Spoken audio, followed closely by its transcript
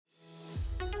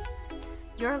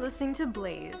You're listening to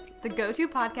Blaze, the go-to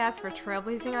podcast for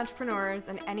trailblazing entrepreneurs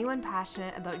and anyone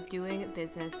passionate about doing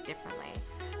business differently.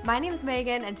 My name is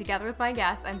Megan, and together with my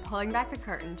guests, I'm pulling back the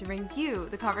curtain to bring you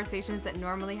the conversations that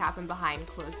normally happen behind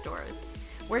closed doors.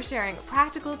 We're sharing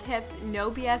practical tips,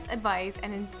 no BS advice,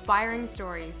 and inspiring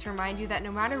stories to remind you that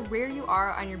no matter where you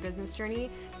are on your business journey,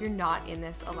 you're not in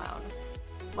this alone.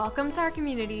 Welcome to our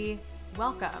community.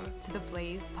 Welcome to the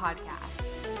Blaze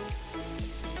Podcast.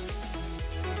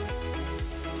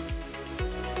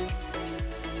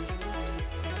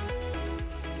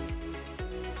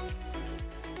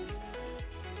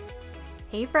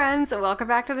 Hey friends, welcome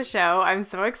back to the show. I'm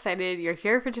so excited you're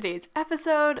here for today's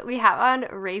episode. We have on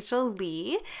Rachel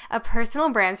Lee, a personal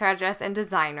brand strategist and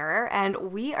designer, and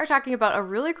we are talking about a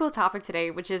really cool topic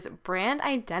today, which is brand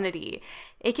identity,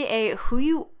 aka who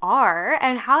you are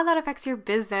and how that affects your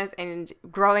business and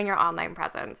growing your online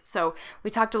presence. So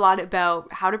we talked a lot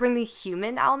about how to bring the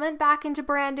human element back into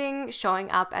branding, showing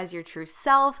up as your true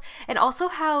self, and also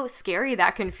how scary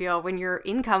that can feel when your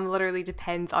income literally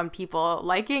depends on people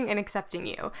liking and accepting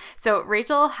you. So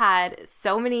Rachel had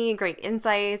so many great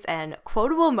insights and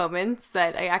quotable moments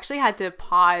that I actually had to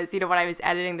pause, when I was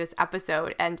editing this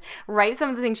episode and write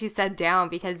some of the things she said down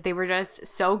because they were just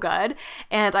so good.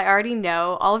 And I already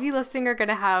know all of you listening are going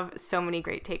to have so many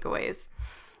great takeaways.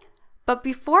 But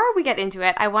before we get into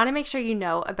it, I want to make sure you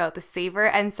know about the Savor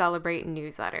and Celebrate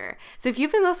newsletter. So if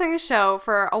you've been listening to the show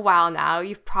for a while now,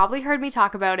 you've probably heard me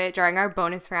talk about it during our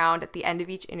bonus round at the end of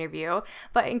each interview.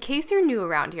 But in case you're new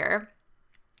around here,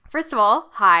 first of all,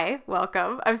 hi,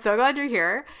 welcome. I'm so glad you're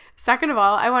here. Second of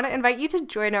all, I want to invite you to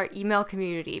join our email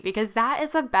community because that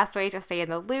is the best way to stay in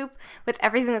the loop with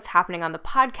everything that's happening on the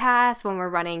podcast, when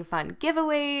we're running fun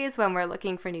giveaways, when we're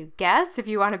looking for new guests, if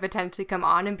you want to potentially come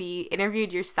on and be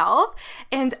interviewed yourself.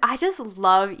 And I just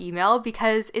love email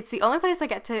because it's the only place I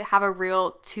get to have a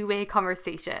real two-way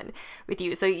conversation with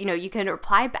you. So, you can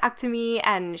reply back to me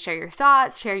and share your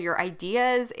thoughts, share your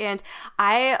ideas. And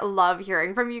I love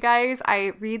hearing from you guys.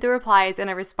 I read the replies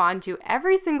and I respond to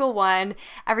every single one,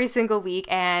 every single week,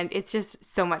 and it's just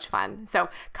so much fun. So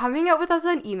coming up with us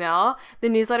on email, the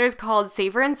newsletter is called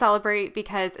Savor and Celebrate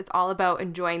because it's all about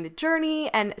enjoying the journey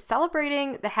and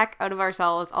celebrating the heck out of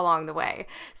ourselves along the way.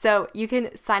 So you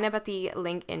can sign up at the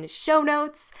link in show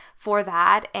notes for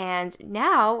that. And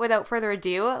now, without further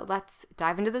ado, let's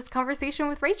dive into this conversation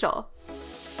with Rachel.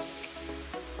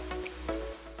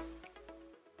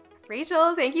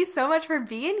 Rachel, thank you so much for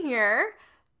being here.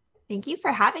 Thank you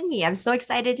for having me. I'm so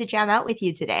excited to jam out with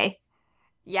you today.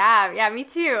 Yeah, me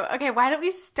too. Okay, why don't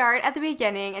we start at the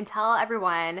beginning and tell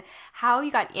everyone how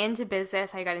you got into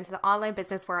business, how you got into the online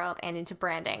business world and into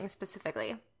branding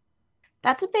specifically.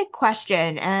 That's a big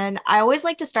question. And I always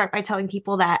like to start by telling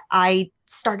people that I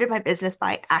started my business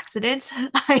by accident.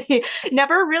 I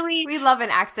never really. We love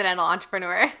an accidental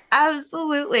entrepreneur.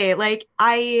 Absolutely.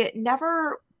 I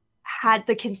never had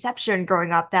the conception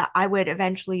growing up that I would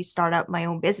eventually start up my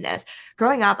own business.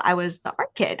 Growing up, I was the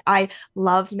art kid. I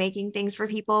loved making things for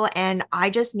people, and I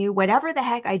just knew whatever the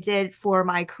heck I did for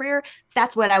my career,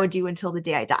 that's what I would do until the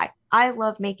day I die. I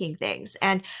love making things.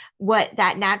 And what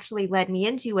that naturally led me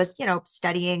into was,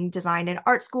 studying design in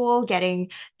art school, getting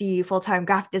the full-time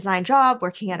graphic design job,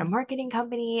 working at a marketing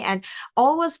company, and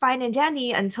all was fine and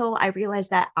dandy until I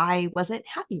realized that I wasn't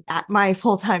happy at my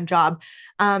full-time job.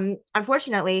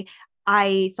 Unfortunately,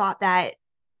 I thought that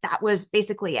was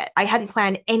basically it. I hadn't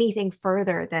planned anything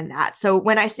further than that. So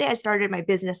when I say I started my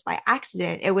business by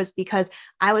accident, it was because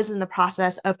I was in the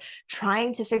process of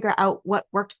trying to figure out what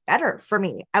worked better for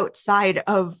me outside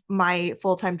of my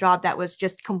full-time job that was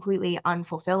just completely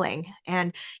unfulfilling.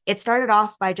 And it started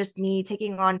off by just me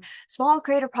taking on small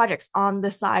creative projects on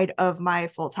the side of my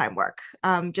full-time work.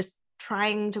 Just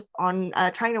trying to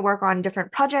work on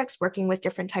different projects, working with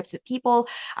different types of people,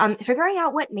 figuring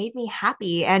out what made me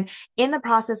happy. And in the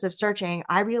process of searching,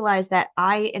 I realized that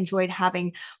I enjoyed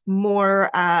having more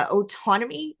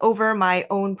autonomy over my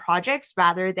own projects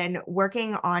rather than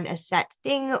working on a set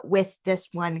thing with this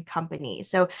one company.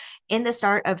 So in the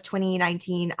start of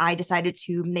 2019, I decided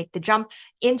to make the jump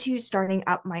into starting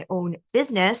up my own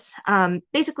business.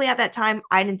 Basically at that time,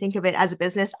 I didn't think of it as a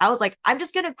business. I was like, I'm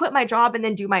just going to quit my job and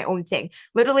then do my own thing.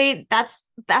 Literally, that's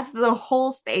the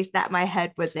whole space that my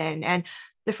head was in. And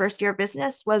the first year of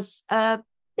business was a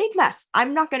big mess.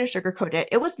 I'm not going to sugarcoat it.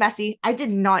 It was messy. I did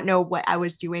not know what I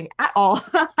was doing at all.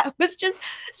 I was just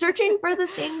searching for the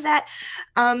thing that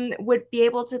would be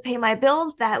able to pay my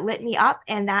bills, that lit me up,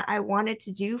 and that I wanted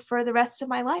to do for the rest of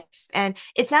my life. And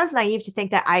it sounds naive to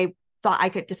think that I thought I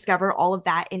could discover all of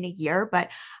that in a year, but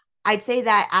I'd say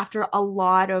that after a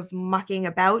lot of mucking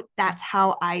about, that's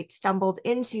how I stumbled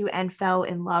into and fell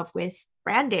in love with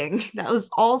branding. That was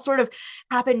all sort of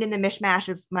happened in the mishmash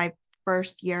of my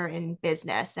first year in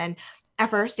business. And at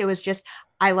first, it was just,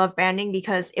 I love branding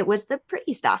because it was the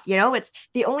pretty stuff. It's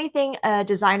the only thing a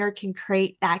designer can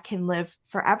create that can live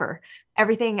forever.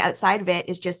 Everything outside of it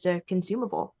is just a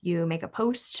consumable. You make a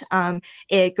post,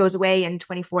 it goes away in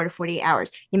 24 to 48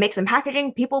 hours. You make some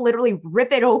packaging, people literally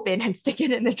rip it open and stick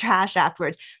it in the trash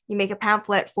afterwards. You make a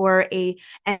pamphlet for an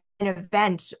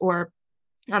event or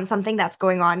something that's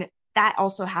going on, that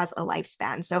also has a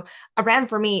lifespan. So a brand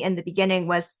for me in the beginning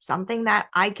was something that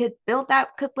I could build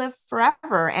that could live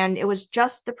forever. And it was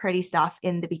just the pretty stuff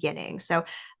in the beginning. So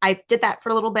I did that for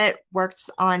a little bit, worked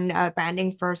on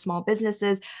branding for small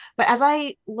businesses. But as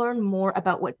I learned more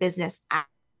about what business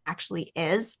actually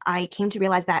is, I came to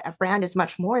realize that a brand is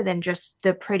much more than just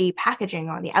the pretty packaging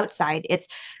on the outside. It's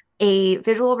a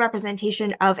visual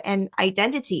representation of an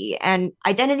identity. And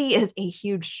identity is a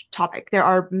huge topic. There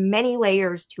are many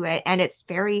layers to it, and it's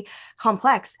very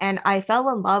complex. And I fell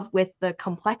in love with the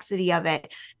complexity of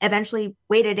it, eventually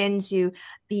waded into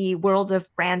the world of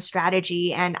brand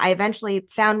strategy. And I eventually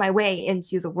found my way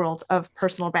into the world of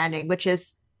personal branding, which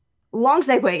is long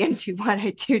segue into what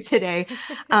I do today,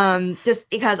 just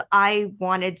because I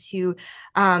wanted to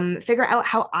figure out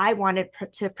how I wanted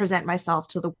to present myself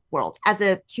to the world as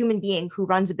a human being who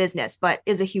runs a business, but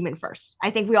is a human first. I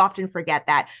think we often forget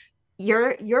that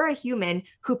you're a human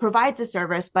who provides a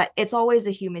service, but it's always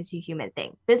a human to human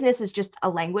thing. Business is just a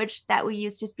language that we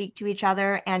use to speak to each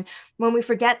other. And when we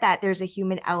forget that there's a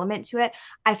human element to it,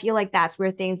 I feel like that's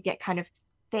where things get kind of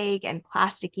fake and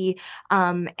plasticky.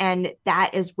 And that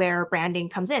is where branding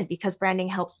comes in, because branding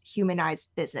helps humanize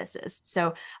businesses.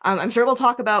 So I'm sure we'll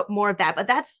talk about more of that, but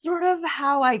that's sort of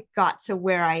how I got to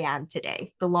where I am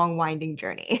today, the long winding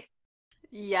journey.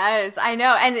 Yes, I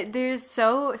know. And there's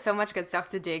so much good stuff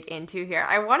to dig into here.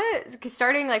 I want to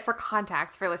starting like for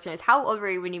context for listeners, how old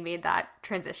were you when you made that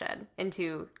transition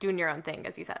into doing your own thing,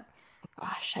 as you said?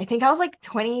 Gosh, I think I was like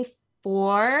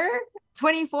 24.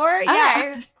 24. Okay.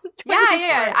 Yeah. Yeah,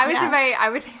 yeah. 24. I was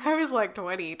Yeah. in I was like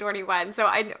 20, 21. So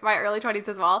I my early 20s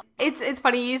as well. It's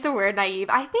funny you use the word naive.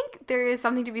 I think there is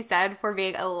something to be said for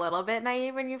being a little bit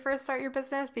naive when you first start your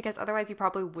business, because otherwise you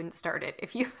probably wouldn't start it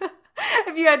if you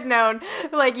if you had known,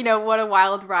 like, what a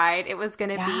wild ride it was going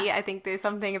to Yeah. be. I think there's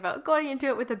something about going into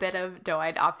it with a bit of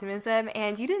doe-eyed optimism,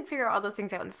 and you didn't figure all those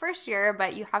things out in the first year,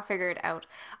 but you have figured out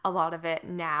a lot of it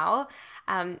now.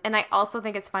 And I also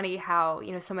think it's funny how,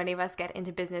 so many of us get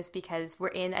into business because we're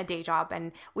in a day job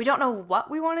and we don't know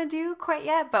what we want to do quite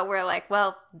yet, but we're like,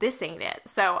 well, this ain't it.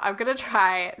 So I'm going to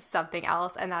try something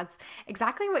else. And that's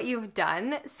exactly what you've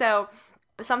done. So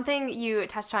something you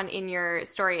touched on in your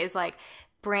story is like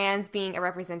brands being a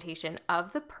representation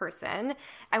of the person.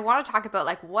 I want to talk about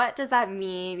like what does that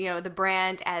mean, the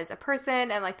brand as a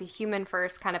person and like the human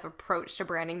first kind of approach to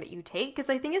branding that you take, because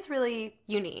I think it's really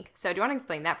unique. So do you want to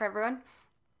explain that for everyone?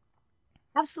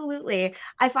 Absolutely.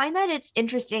 I find that it's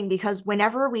interesting because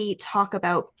whenever we talk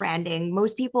about branding,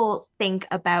 most people think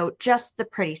about just the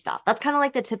pretty stuff. That's kind of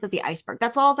like the tip of the iceberg.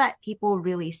 That's all that people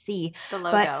really see. The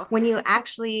But logo. when you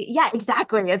actually, yeah,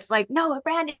 exactly. It's like, no, a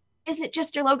brand isn't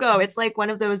just your logo. It's like one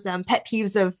of those pet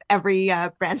peeves of every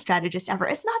brand strategist ever.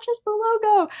 It's not just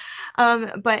the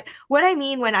logo. But what I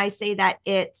mean when I say that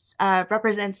it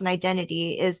represents an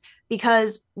identity is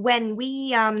because when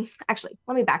we actually,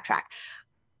 let me backtrack.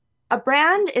 A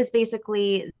brand is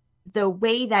basically the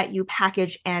way that you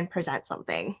package and present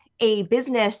something. A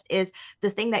business is the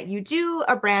thing that you do.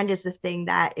 A brand is the thing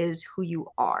that is who you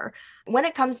are. When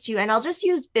it comes to, and I'll just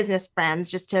use business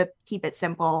brands just to keep it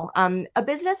simple. A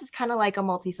business is kind of like a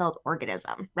multi-celled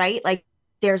organism, right? Like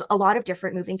there's a lot of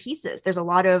different moving pieces. There's a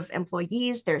lot of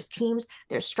employees, there's teams,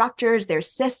 there's structures, there's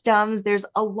systems, there's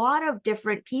a lot of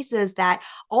different pieces that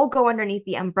all go underneath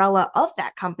the umbrella of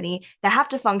that company that have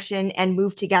to function and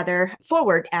move together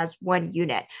forward as one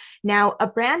unit. Now, a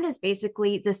brand is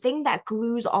basically the thing that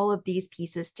glues all of these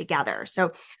pieces together.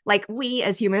 So, like we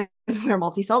as humans, we're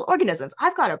multi-celled organisms.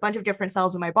 I've got a bunch of different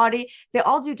cells in my body. They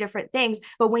all do different things.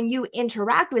 But when you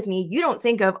interact with me, you don't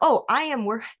think of, oh,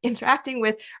 we're interacting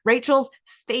with Rachel's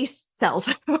face cells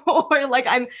or like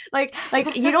I'm like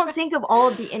you don't think of all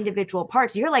of the individual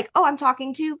parts. You're like, oh, I'm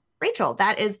talking to Rachel.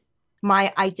 That is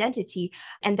my identity.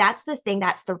 And that's the thing,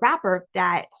 that's the wrapper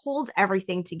that holds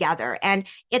everything together. And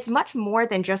it's much more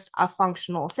than just a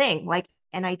functional thing. Like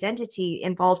an identity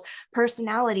involves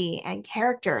personality and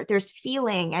character. There's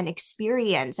feeling and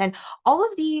experience and all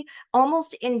of the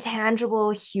almost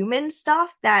intangible human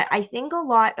stuff that I think a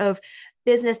lot of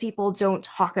business people don't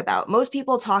talk about. Most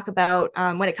people talk about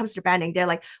when it comes to branding, they're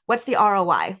like, what's the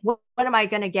ROI? What am I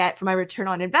going to get for my return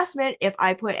on investment if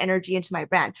I put energy into my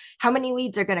brand? How many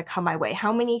leads are going to come my way?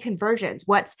 How many conversions?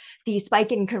 What's the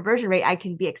spike in conversion rate I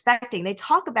can be expecting? They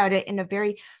talk about it in a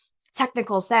very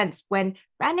technical sense when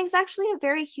branding is actually a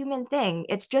very human thing.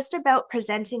 It's just about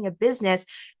presenting a business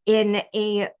in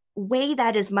a way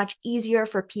that is much easier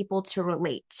for people to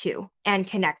relate to and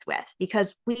connect with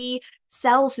because we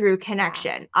sell through Yeah.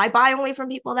 connection. I buy only from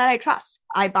people that I trust.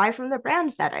 I buy from the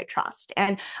brands that I trust.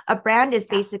 And a brand is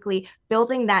Yeah. basically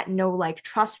building that know, like,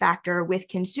 trust factor with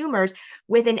consumers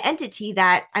with an entity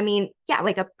that, I mean, yeah,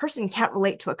 like a person can't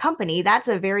relate to a company. That's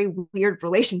a very weird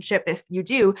relationship if you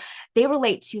do. They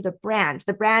relate to the brand.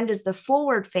 The brand is the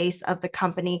forward face of the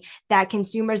company that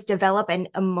consumers develop an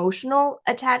emotional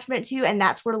attachment to. And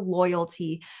that's where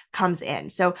loyalty comes in.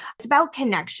 So it's about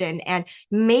connection and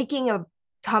making a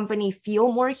company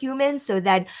feel more human so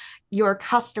that your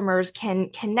customers can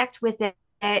connect with it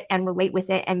and relate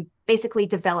with it and basically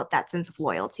develop that sense of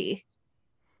loyalty.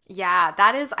 Yeah,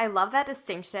 that is, I love that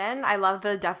distinction. I love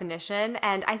the definition.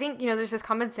 And I think, there's this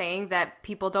common saying that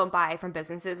people don't buy from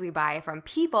businesses, we buy from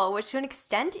people, which to an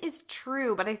extent is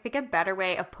true. But I think a better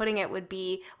way of putting it would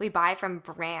be we buy from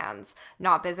brands,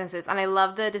 not businesses. And I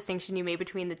love the distinction you made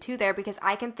between the two there because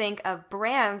I can think of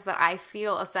brands that I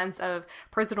feel a sense of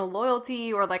personal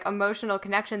loyalty or like emotional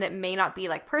connection that may not be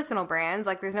like personal brands.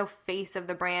 Like there's no face of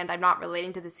the brand. I'm not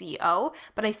relating to the CEO,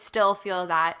 but I still feel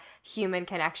that human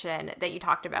connection that you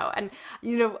talked about. And,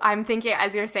 I'm thinking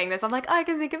as you're saying this, I'm like, oh, I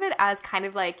can think of it as kind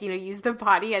of like, use the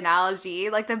body analogy.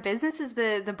 Like the business is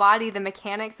the body, the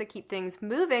mechanics that keep things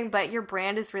moving, but your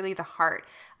brand is really the heart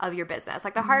of your business,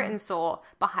 like the heart Mm, and soul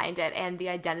behind it and the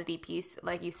identity piece,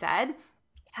 like you said.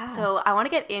 yeah. So, I want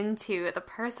to get into the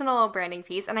personal branding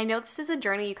piece. And I know this is a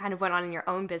journey you kind of went on in your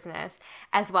own business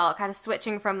as well, kind of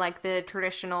switching from like the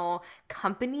traditional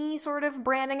company sort of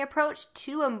branding approach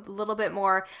to a little bit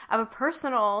more of a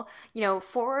personal,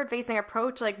 forward facing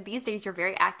approach. Like these days, you're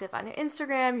very active on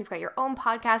Instagram, you've got your own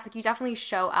podcast. Like you definitely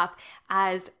show up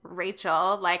as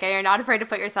Rachel, like, and you're not afraid to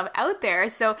put yourself out there.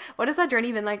 So, what has that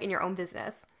journey been like in your own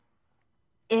business?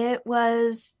 It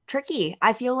was tricky.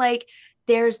 I feel like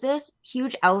there's this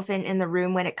huge elephant in the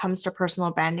room when it comes to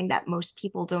personal branding that most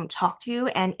people don't talk to,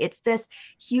 and it's this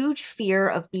huge fear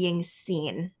of being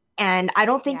seen. And I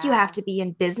don't think you have Yeah. to be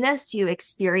in business to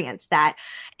experience that.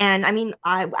 And I mean,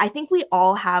 I think we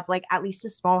all have like at least a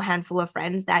small handful of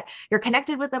friends that you're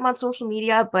connected with them on social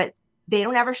media, but they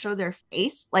don't ever show their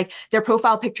face. Like their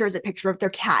profile picture is a picture of their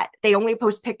cat. They only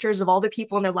post pictures of all the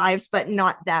people in their lives, but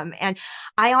not them. And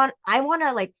I want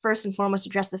to like first and foremost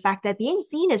address the fact that being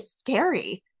seen is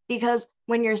scary because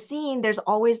when you're seen, there's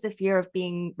always the fear of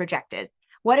being rejected.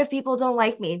 What if people don't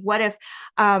like me? What if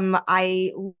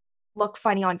I look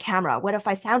funny on camera? What if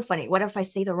I sound funny? What if I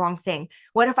say the wrong thing?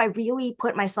 What if I really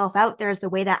put myself out there as the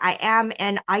way that I am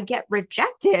and I get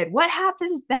rejected? What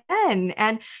happens then?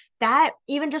 And that,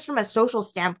 even just from a social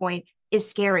standpoint, is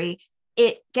scary.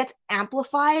 It gets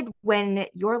amplified when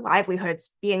your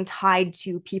livelihood's being tied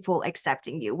to people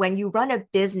accepting you. When you run a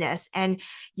business and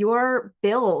your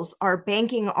bills are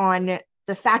banking on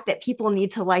the fact that people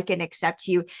need to like and accept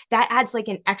you, that adds like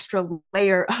an extra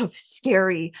layer of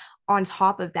scary on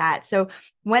top of that. So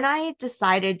when I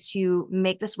decided to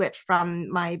make the switch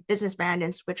from my business brand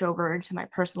and switch over into my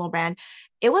personal brand,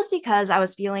 it was because I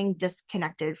was feeling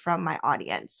disconnected from my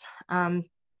audience.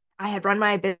 I had run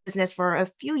my business for a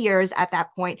few years at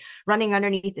that point, running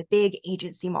underneath a big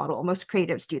agency model. Most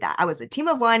creatives do that. I was a team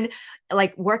of one,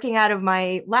 like working out of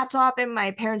my laptop in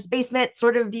my parents' basement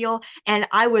sort of deal. And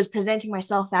I was presenting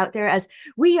myself out there as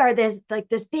we are this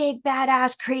big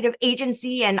badass creative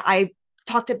agency. And I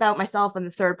talked about myself in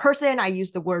the third person. I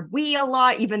used the word we a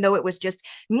lot, even though it was just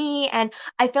me. And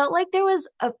I felt like there was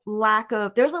a lack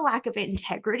of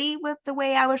integrity with the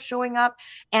way I was showing up.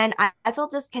 And I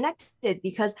felt disconnected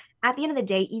because at the end of the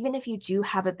day, even if you do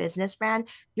have a business brand,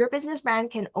 your business brand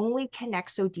can only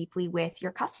connect so deeply with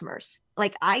your customers.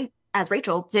 Like as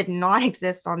Rachel, did not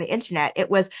exist on the internet. It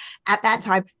was at that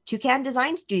time Toucan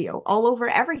Design Studio all over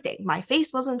everything. My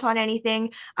face wasn't on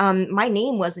anything. My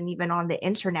name wasn't even on the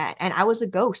internet, and I was a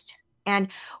ghost. And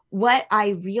what I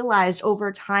realized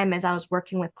over time as I was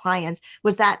working with clients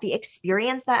was that the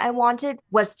experience that I wanted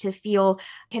was to feel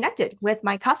connected with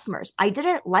my customers. I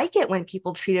didn't like it when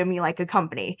people treated me like a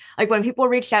company. Like when people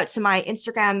reached out to my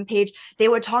Instagram page, they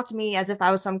would talk to me as if I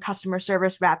was some customer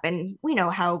service rep. And we know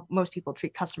how most people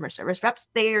treat customer service reps.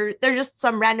 They're just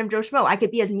some random Joe Schmo. I could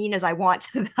be as mean as I want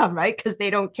to them, right? Because they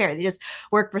don't care. They just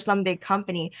work for some big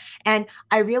company. And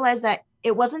I realized that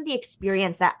it wasn't the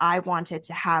experience that I wanted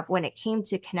to have when it came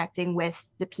to connecting connecting with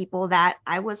the people that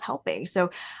I was helping.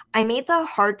 So I made the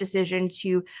hard decision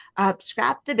to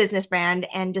scrap the business brand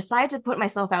and decide to put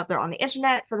myself out there on the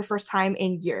internet for the first time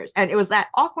in years. And it was that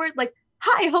awkward, like,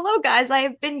 hi, hello guys, I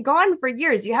have been gone for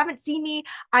years, you haven't seen me,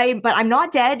 but I'm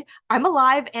not dead, I'm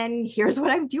alive, and here's what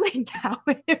I'm doing now.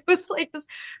 It was like this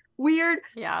weird,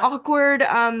 Yeah. awkward,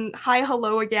 hi,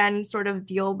 hello again sort of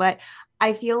deal. But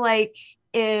I feel like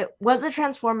it was a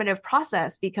transformative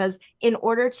process because in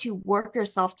order to work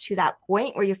yourself to that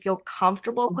point where you feel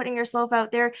comfortable putting yourself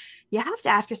out there, you have to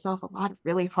ask yourself a lot of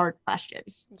really hard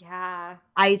questions. Yeah.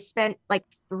 I spent like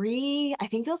I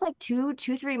think it was like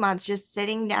 3 months just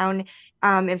sitting down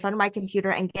in front of my computer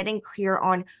and getting clear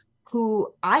on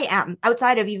who I am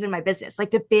outside of even my business.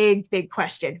 Like the big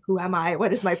question, who am I?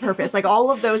 What is my purpose? Like all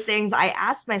of those things. I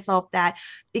asked myself that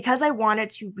because I wanted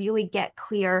to really get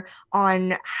clear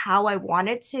on how I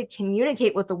wanted to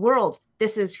communicate with the world.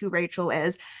 This is who Rachel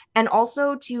is. And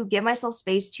also to give myself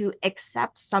space to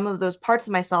accept some of those parts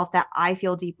of myself that I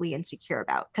feel deeply insecure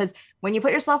about. Because when you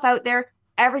put yourself out there,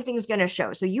 everything's going to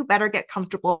show. So you better get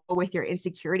comfortable with your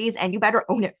insecurities and you better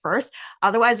own it first.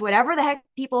 Otherwise, whatever the heck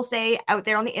people say out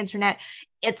there on the internet,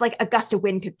 it's like a gust of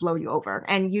wind could blow you over.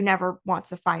 And you never want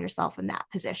to find yourself in that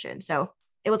position. So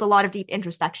it was a lot of deep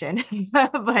introspection,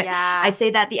 but Yeah. I'd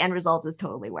say that the end result is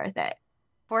totally worth it.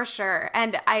 For sure.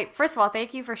 And first of all,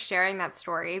 thank you for sharing that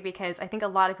story because I think a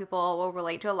lot of people will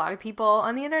relate to a lot of people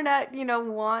on the internet,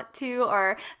 want to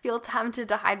or feel tempted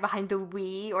to hide behind the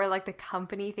we or like the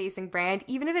company facing brand,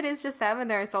 even if it is just them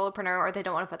and they're a solopreneur or they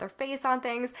don't want to put their face on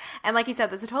things. And like you said,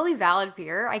 that's a totally valid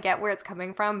fear. I get where it's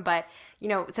coming from. But,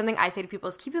 something I say to people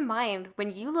is keep in mind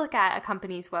when you look at a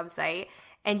company's website,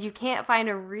 and you can't find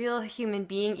a real human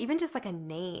being, even just like a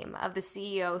name of the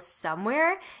CEO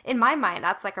somewhere, in my mind,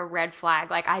 that's like a red flag.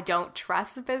 Like, I don't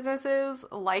trust businesses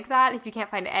like that. If you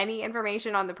can't find any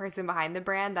information on the person behind the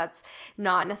brand, that's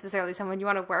not necessarily someone you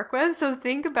want to work with. So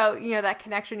think about, that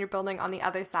connection you're building on the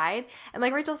other side. And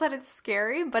like Rachel said, it's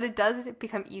scary, but it does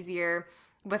become easier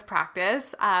with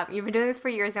practice. You've been doing this for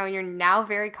years now and you're now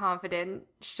very confident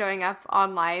showing up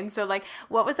online. So like,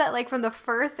 what was that like from the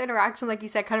first interaction, like you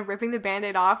said, kind of ripping the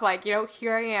band-aid off, like,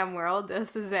 here I am world,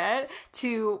 this is it,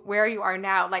 to where you are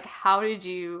now? Like, how did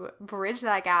you bridge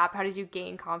that gap? How did you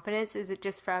gain confidence? Is it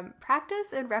just from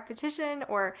practice and repetition,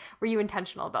 or were you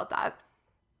intentional about that?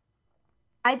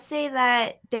 I'd say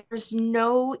that there's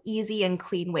no easy and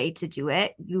clean way to do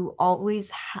it. You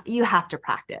have to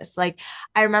practice. Like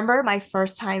I remember my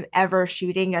first time ever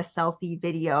shooting a selfie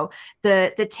video,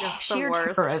 Ugh, the sheer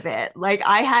terror worst. of it. Like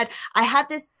I had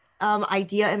this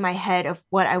idea in my head of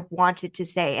what I wanted to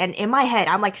say, and in my head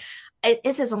I'm like,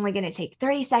 this is only going to take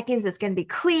 30 seconds. It's going to be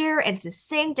clear and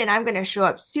succinct, and I'm going to show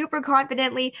up super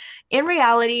confidently. In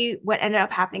reality, what ended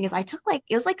up happening is I took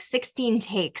it was like 16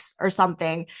 takes or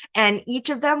something, and each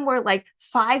of them were like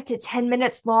 5 to 10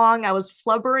 minutes long. I was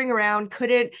flubbering around,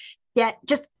 couldn't get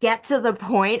to the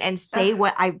point and say Ugh,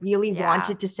 what I really yeah.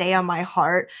 wanted to say on my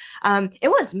heart. It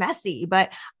was messy, but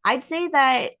I'd say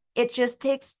that it just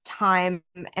takes time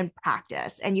and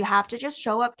practice, and you have to just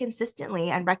show up consistently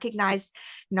and recognize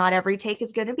not every take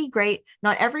is going to be great,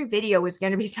 not every video is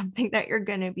going to be something that you're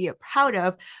going to be proud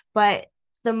of, but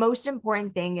the most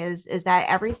important thing is that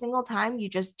every single time you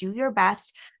just do your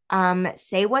best,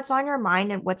 say what's on your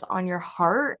mind and what's on your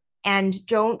heart, and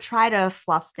don't try to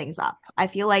fluff things up. I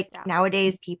feel like Yeah.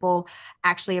 nowadays people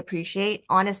actually appreciate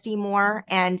honesty more.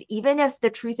 And even if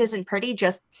the truth isn't pretty,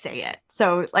 just say it.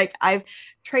 So, like, I've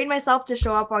trained myself to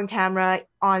show up on camera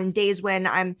on days when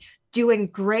I'm doing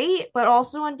great, but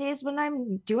also on days when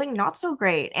I'm doing not so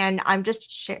great. And I'm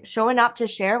just showing up to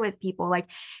share with people, like,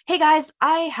 hey guys,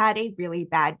 I had a really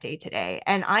bad day today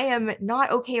and I am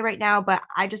not okay right now, but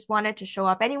I just wanted to show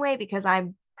up anyway because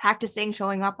I'm practicing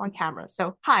showing up on camera.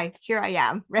 So, hi, here I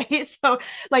am, right? So,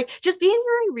 like, just being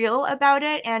very real about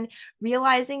it and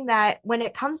realizing that when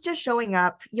it comes to showing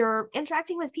up, you're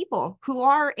interacting with people who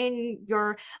are in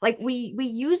your, like, we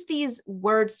use these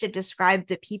words to describe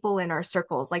the people in our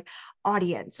circles, like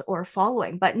audience or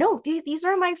following, but no, these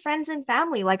are my friends and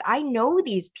family. Like, I know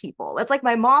these people. It's like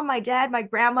my mom, my dad, my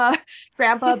grandma,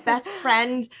 grandpa, best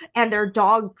friend, and their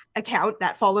dog account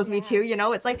that follows me Yeah.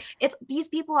 too. It's like, it's these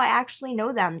people, I actually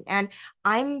know them, and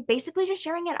I'm basically just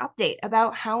sharing an update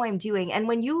about how I'm doing. And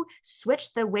when you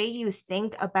switch the way you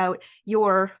think about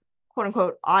your quote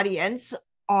unquote audience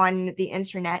on the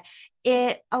internet,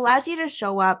 it allows you to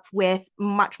show up with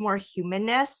much more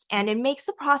humanness, and it makes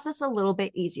the process a little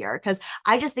bit easier. Because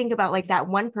I just think about like that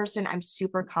one person I'm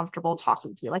super comfortable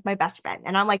talking to, like my best friend,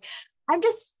 and I'm like, I'm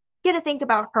just going to think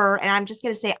about her and I'm just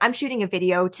going to say, I'm shooting a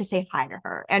video to say hi to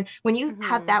her. And when you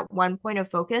have Hmm. that one point of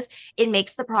focus, it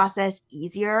makes the process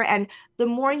easier. And the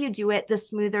more you do it, the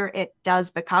smoother it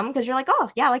does become because you're like, oh,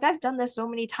 yeah, like I've done this so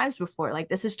many times before. Like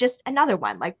this is just another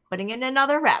one, like putting in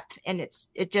another rep. And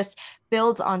it just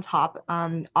builds on top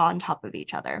of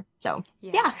each other. So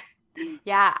Yeah. yeah.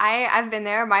 Yeah, I've been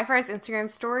there. My first Instagram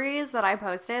stories that I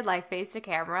posted, like face to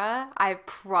camera, I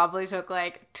probably took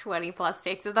like 20 plus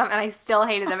takes of them and I still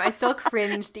hated them. I still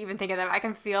cringed to even think of them. I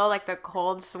can feel like the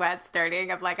cold sweat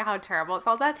starting of like how terrible it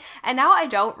felt then. And now I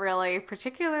don't really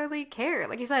particularly care.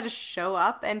 Like you said, just show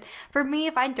up. And for me,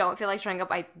 if I don't feel like showing up,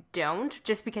 I don't,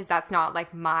 just because that's not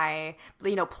like my,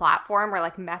 platform or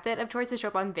like method of choice to show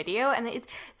up on video. And it's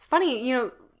funny,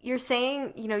 you're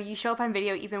saying, you show up on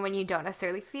video even when you don't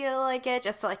necessarily feel like it,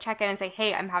 just to like check in and say,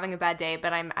 hey, I'm having a bad day,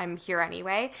 but I'm here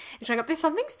anyway. And showing up, there's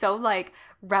something so like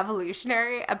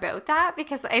revolutionary about that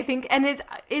because I think, and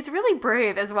it's really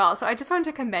brave as well. So I just wanted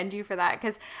to commend you for that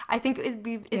because I think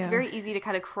it's Yeah. very easy to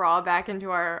kind of crawl back into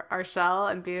our shell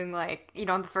and being like,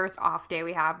 on the first off day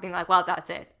we have, being like, well, that's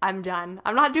it, I'm done,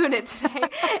 I'm not doing it today.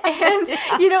 And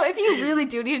Yeah. if you really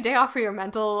do need a day off for your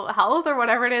mental health or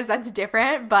whatever it is, that's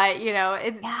different. But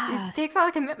it Yeah. takes a lot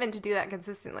of commitment to do that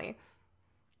consistently.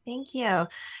 Thank you.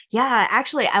 Yeah,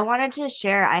 actually, I wanted to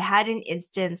share. I had an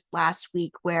instance last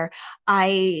week where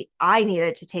I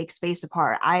needed to take space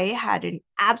apart. I had an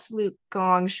absolute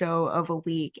gong show of a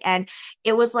week, and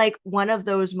it was like one of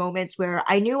those moments where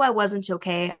I knew I wasn't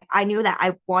okay. I knew that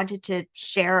I wanted to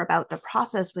share about the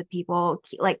process with people,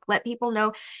 like let people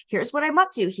know here's what I'm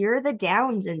up to. Here are the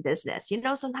downs in business.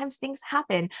 Sometimes things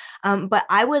happen. But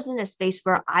I was in a space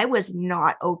where I was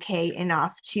not okay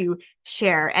enough to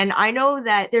share. And I know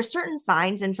that there's certain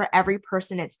signs, and for every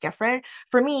person, it's different.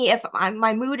 For me, if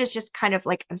my mood is just kind of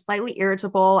like I'm slightly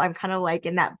irritable, I'm kind of like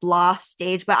in that blah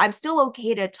stage, but I'm still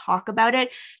okay to talk about it,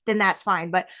 then that's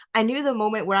fine. But I knew the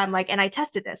moment where I'm like, and I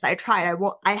tested this, I tried,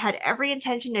 I had every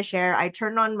intention to share. I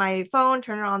turned on my phone,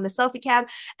 turned on the selfie cam,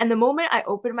 and the moment I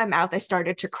opened my mouth, I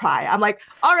started to cry. I'm like,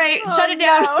 all right, Oh shut it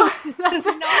down. no. This that's is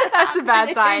a, not that's a bad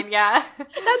happening. sign, yeah.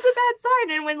 That's a bad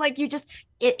sign. And when like you just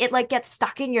it like gets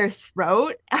stuck in your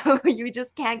throat, you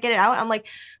just can't get it out. I'm like,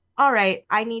 all right,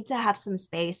 I need to have some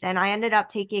space. And I ended up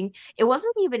taking, it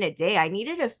wasn't even a day. I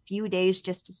needed a few days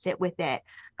just to sit with it.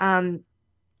 Um,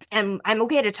 and I'm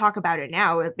okay to talk about it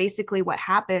now. Basically, what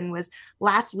happened was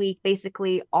last week,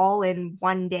 basically all in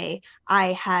one day,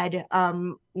 I had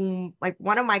like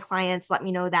one of my clients let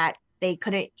me know that they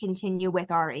couldn't continue with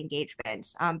our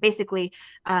engagement. Basically,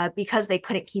 because they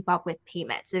couldn't keep up with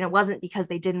payments, and it wasn't because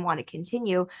they didn't want to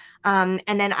continue. And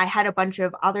then I had a bunch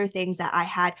of other things that I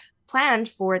had planned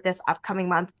for this upcoming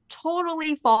month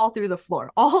totally fall through the floor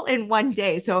all in one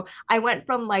day. So I went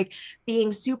from like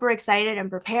being super excited and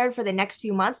prepared for the next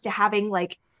few months to having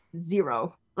like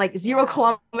zero Yeah.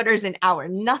 kilometers an hour.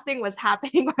 Nothing was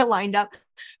happening or lined up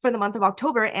for the month of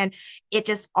October. And it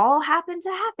just all happened to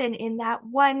happen in that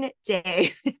one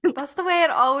day. That's the way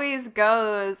it always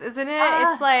goes, isn't it?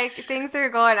 It's uh, like things are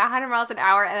going 100 miles an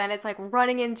hour and then it's like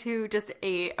running into just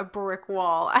a brick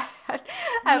wall at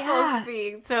full yeah.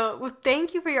 speed. So, well,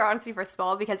 thank you for your honesty, first of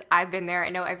all, because I've been there. I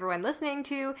know everyone listening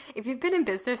to, if you've been in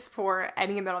business for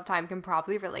any amount of time, can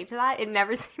probably relate to that. It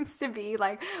never seems to be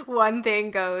like one thing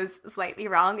goes slightly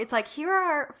wrong. It's like, here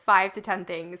are 5 to 10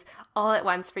 things all at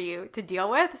once for you to deal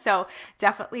with. So,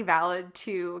 definitely valid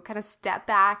to kind of step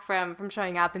back from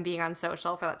showing up and being on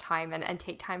social for that time and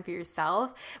take time for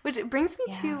yourself. Which brings me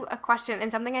Yeah. to a question, and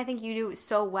something I think you do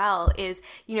so well is,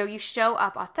 you show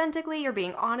up authentically, you're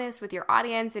being honest with your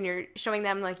audience, and you're showing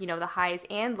them like, the highs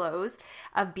and lows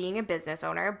of being a business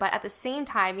owner. But at the same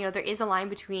time, there is a line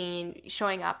between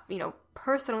showing up,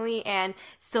 personally and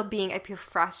still being a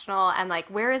professional, and like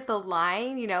where is the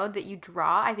line that you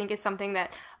draw, I think is something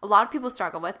that a lot of people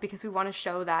struggle with because we want to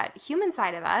show that human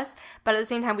side of us, but at the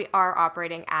same time we are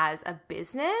operating as a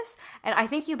business, and I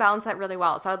think you balance that really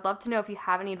well. So I'd love to know if you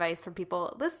have any advice for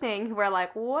people listening who are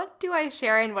like, what do I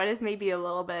share and what is maybe a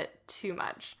little bit too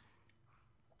much.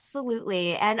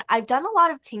 Absolutely. And I've done a lot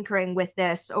of tinkering with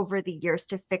this over the years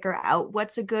to figure out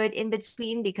what's a good in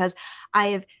between because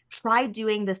I've tried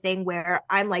doing the thing where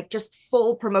I'm like just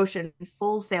full promotion,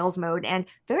 full sales mode. And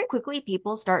very quickly,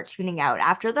 people start tuning out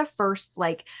after the first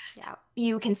like Yeah.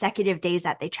 few consecutive days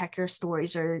that they check your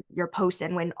stories or your posts.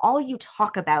 And when all you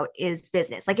talk about is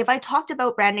business, like if I talked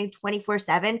about branding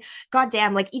 24/7,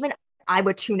 goddamn, like even I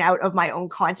would tune out of my own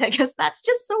content because that's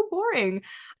just so boring.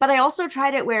 But I also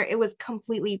tried it where it was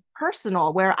completely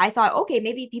personal, where I thought, okay,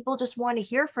 maybe people just want to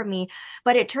hear from me.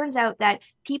 But it turns out that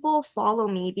people follow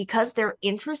me because they're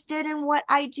interested in what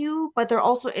I do, but they're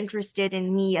also interested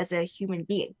in me as a human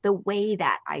being, the way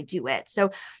that I do it.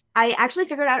 So I actually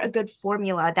figured out a good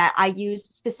formula that I use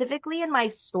specifically in my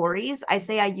stories. I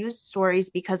say I use stories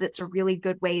because it's a really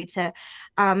good way to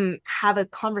have a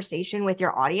conversation with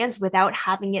your audience without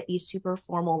having it be super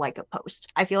formal like a post.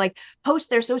 I feel like posts,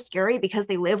 they're so scary because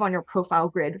they live on your profile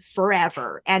grid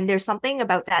forever. And there's something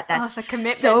about that Oh, that's it's a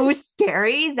commitment. so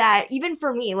scary that even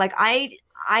for me, like I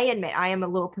admit I am a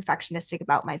little perfectionistic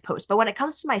about my post, but when it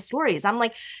comes to my stories, I'm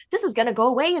like, this is gonna go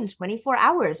away in 24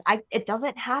 hours. It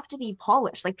doesn't have to be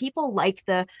polished. Like people like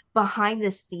the behind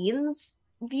the scenes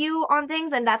view on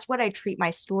things, and that's what I treat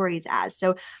my stories as.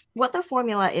 So what the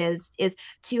formula is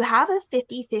to have a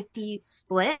 50-50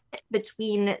 split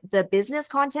between the business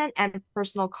content and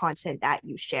personal content that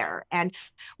you share. And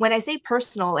when I say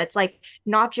personal, it's like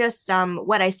not just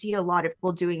what I see a lot of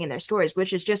people doing in their stories,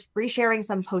 which is just resharing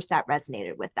some post that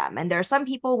resonated with them. And there are some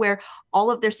people where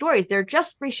all of their stories, they're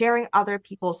just resharing other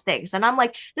people's things. And I'm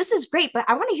like, this is great, but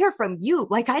I want to hear from you.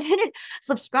 Like, I didn't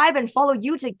subscribe and follow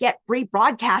you to get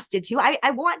rebroadcasted to.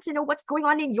 I want to know what's going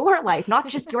on in your life, not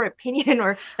just your opinion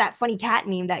or that funny cat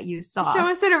meme that you saw. Show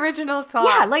us an original Yeah,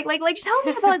 thought. like just tell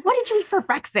me about like what did you eat for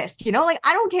breakfast? You know, like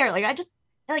I don't care. Like I just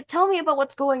like tell me about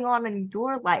what's going on in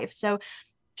your life. So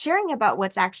sharing about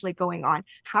what's actually going on.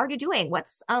 How are you doing?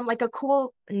 What's like a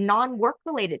cool non-work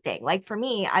related thing? Like for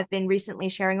me, I've been recently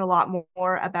sharing a lot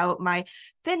more about my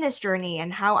fitness journey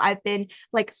and how I've been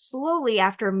like slowly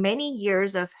after many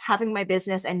years of having my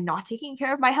business and not taking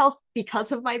care of my health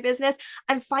because of my business,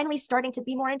 I'm finally starting to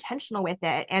be more intentional with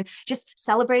it and just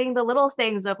celebrating the little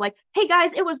things of like, hey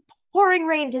guys, it was pouring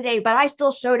rain today, but I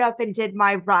still showed up and did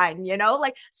my run, you know,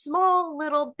 like small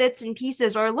little bits and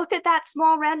pieces, or look at that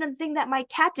small random thing that my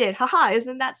cat did. Haha,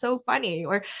 isn't that so funny?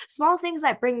 Or small things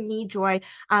that bring me joy.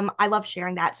 I love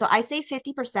sharing that. So I say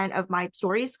 50% of my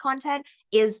stories content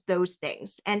is those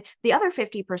things. And the other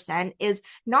 50% is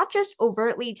not just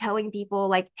overtly telling people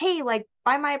like, hey, like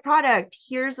buy my product.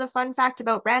 Here's a fun fact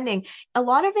about branding. A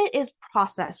lot of it is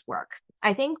process work.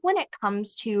 I think when it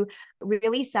comes to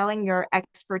really selling your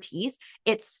expertise,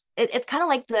 it's kind of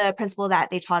like the principle that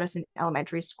they taught us in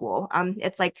elementary school.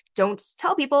 It's like don't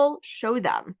tell people, show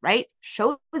them, right?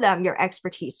 Show them your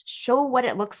expertise. Show what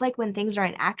it looks like when things are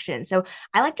in action. So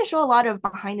I like to show a lot of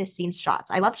behind the scenes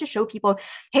shots. I love to show people,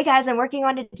 hey guys, I'm working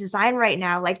on a design right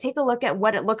now. Like take a look at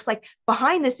what it looks like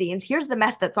behind the scenes. Here's the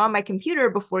mess that's on my computer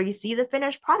before you see the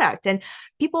finished product. And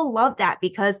people love that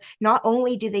because not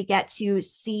only do they get to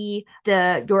see the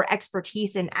your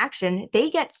expertise in action, they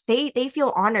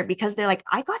feel honored because they're like,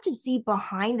 I got to see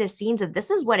behind the scenes of this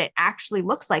is what it actually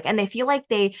looks like, and they feel like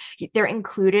they're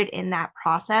included in that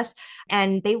process,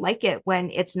 and they like it when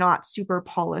it's not super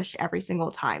polished every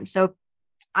single time. So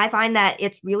I find that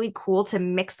it's really cool to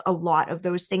mix a lot of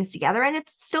those things together. And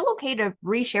it's still okay to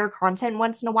reshare content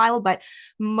once in a while, but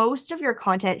most of your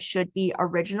content should be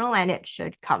original and it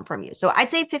should come from you. So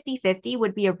I'd say 50-50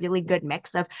 would be a really good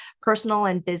mix of personal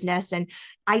and business. And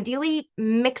ideally,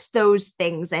 mix those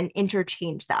things and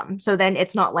interchange them. So then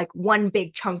it's not like one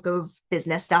big chunk of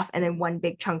business stuff and then one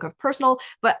big chunk of personal,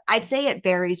 but I'd say it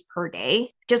varies per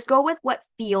day. Just go with what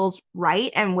feels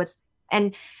right and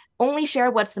only share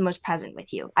what's the most present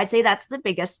with you. I'd say that's the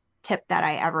biggest tip that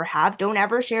I ever have. Don't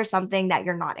ever share something that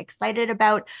you're not excited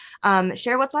about.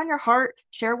 Share what's on your heart,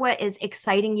 share what is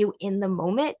exciting you in the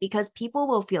moment, because people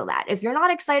will feel that. If you're not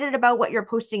excited about what you're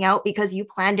posting out because you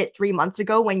planned it 3 months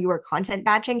ago when you were content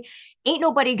batching, ain't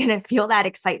nobody gonna feel that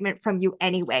excitement from you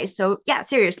anyway. So yeah,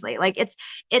 seriously, like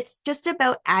it's just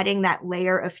about adding that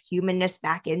layer of humanness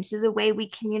back into the way we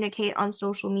communicate on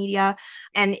social media,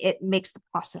 and it makes the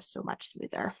process so much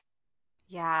smoother.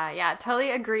 Yeah, yeah,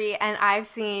 totally agree. And I've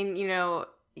seen,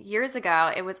 years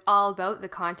ago, it was all about the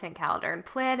content calendar and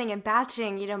planning and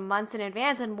batching, months in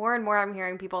advance. And more I'm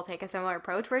hearing people take a similar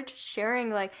approach. We're just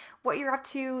sharing like what you're up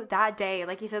to that day.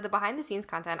 Like you said, the behind the scenes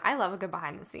content. I love a good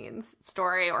behind the scenes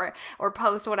story or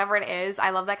post, whatever it is. I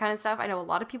love that kind of stuff. I know a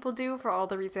lot of people do for all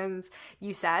the reasons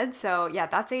you said. So yeah,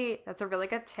 that's a really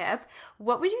good tip.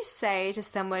 What would you say to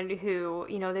someone who,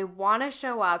 they want to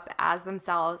show up as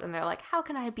themselves and they're like, how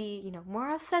can I be,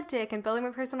 more authentic and building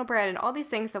my personal brand and all these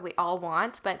things that we all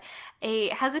want, but a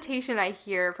hesitation I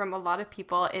hear from a lot of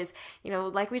people is,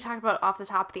 like we talked about off the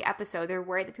top of the episode, they're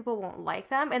worried that people won't like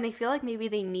them, and they feel like maybe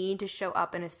they need to show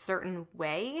up in a certain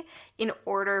way in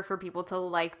order for people to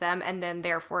like them, and then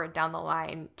therefore down the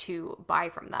line to buy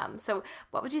from them. So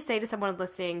what would you say to someone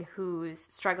listening who's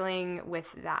struggling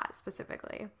with that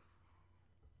specifically?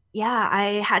 Yeah,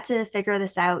 I had to figure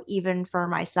this out even for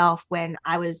myself when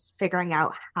I was figuring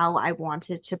out how I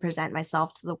wanted to present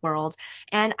myself to the world.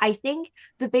 And I think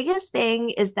the biggest thing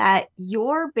is that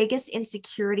your biggest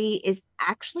insecurity is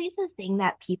actually the thing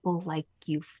that people like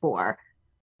you for.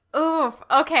 Oof.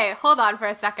 Okay, hold on for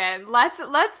a second. Let's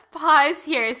pause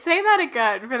here. Say that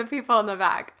again for the people in the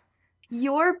back.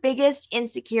 Your biggest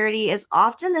insecurity is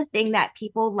often the thing that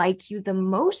people like you the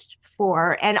most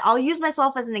for. And I'll use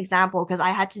myself as an example because I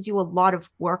had to do a lot of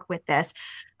work with this,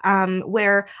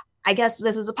 where I guess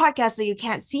this is a podcast, so you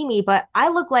can't see me, but I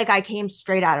look like I came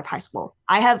straight out of high school.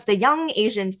 I have the young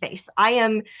Asian face.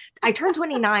 I turned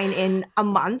 29 in a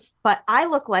month, but I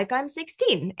look like I'm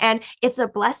 16. And it's a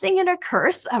blessing and a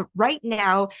curse right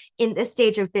now in this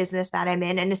stage of business that I'm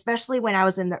in. And especially when I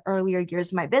was in the earlier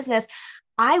years of my business,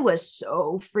 I was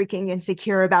so freaking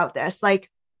insecure about this. Like,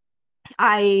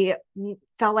 I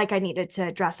felt like I needed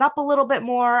to dress up a little bit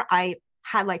more. I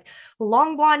had like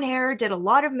long blonde hair, did a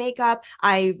lot of makeup.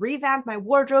 I revamped my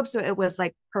wardrobe so it was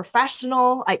like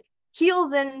professional, like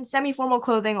heels and semi-formal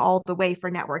clothing all the way for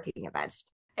networking events.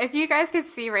 If you guys could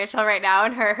see Rachel right now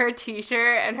in her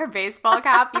t-shirt and her baseball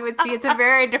cap, you would see it's a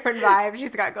very different vibe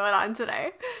she's got going on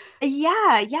today.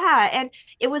 Yeah. And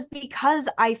it was because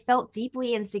I felt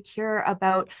deeply insecure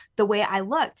about the way I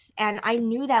looked. And I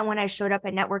knew that when I showed up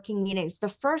at networking meetings, the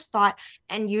first thought,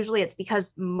 and usually it's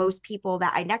because most people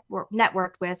that I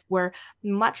networked with were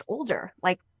much older.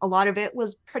 Like a lot of it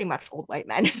was pretty much old white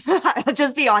men. I'll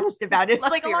just be honest about it. It's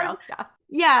Let's like a be lot of, real.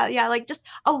 Yeah. yeah, like just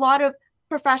a lot of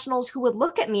professionals who would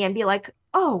look at me and be like,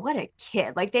 oh, what a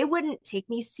kid. Like they wouldn't take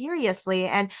me seriously.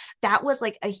 And that was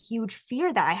like a huge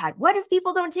fear that I had. What if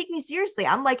people don't take me seriously?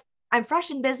 I'm like, I'm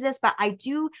fresh in business, but I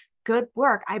do good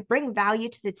work. I bring value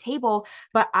to the table,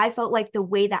 but I felt like the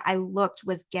way that I looked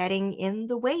was getting in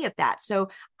the way of that. So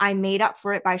I made up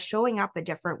for it by showing up a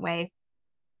different way.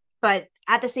 But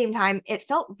at the same time, it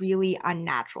felt really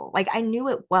unnatural. Like I knew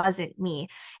it wasn't me.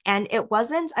 And it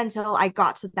wasn't until I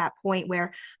got to that point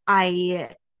where I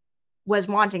was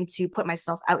wanting to put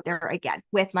myself out there again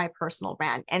with my personal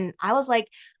brand. And I was like,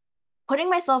 putting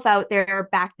myself out there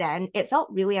back then, it felt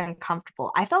really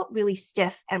uncomfortable. I felt really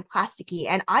stiff and plasticky.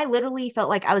 And I literally felt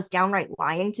like I was downright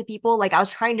lying to people. Like I was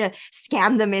trying to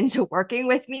scam them into working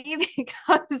with me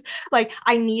because like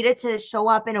I needed to show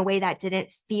up in a way that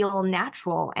didn't feel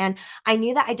natural. And I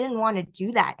knew that I didn't want to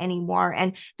do that anymore.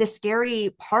 And the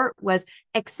scary part was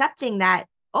accepting that,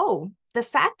 oh, the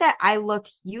fact that I look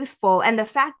youthful and the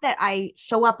fact that I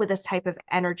show up with this type of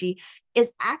energy is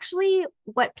actually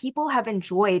what people have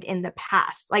enjoyed in the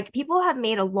past. Like people have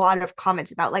made a lot of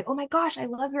comments about like, oh my gosh, I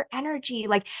love your energy.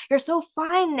 Like you're so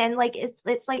fun. And like it's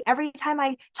like every time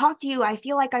I talk to you, I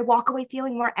feel like I walk away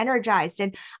feeling more energized.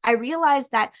 And I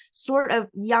realized that sort of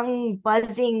young,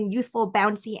 buzzing, youthful,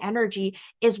 bouncy energy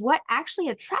is what actually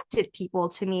attracted people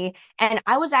to me. And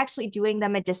I was actually doing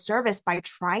them a disservice by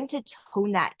trying to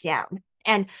tone that down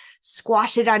and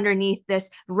squash it underneath this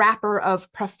wrapper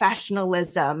of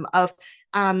professionalism, of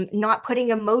not putting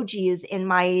emojis in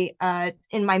my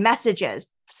messages,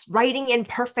 writing in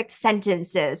perfect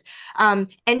sentences,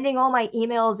 ending all my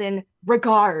emails in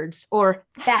regards or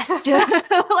best,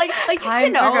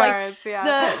 Kind regards, like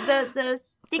yeah. the The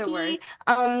sticky. worst.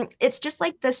 It's just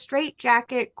like the straight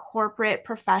jacket corporate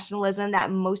professionalism that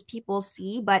most people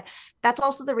see, but that's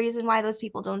also the reason why those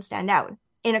people don't stand out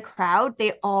in a crowd.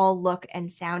 They all look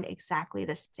and sound exactly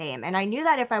the same. And I knew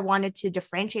that if I wanted to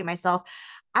differentiate myself,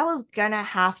 I was gonna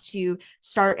have to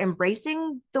start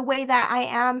embracing the way that I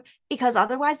am because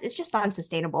otherwise it's just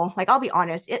unsustainable. Like I'll be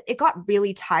honest, it got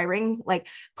really tiring, like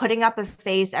putting up a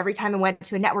face every time I went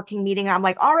to a networking meeting. I'm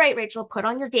like, all right, Rachel, put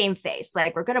on your game face.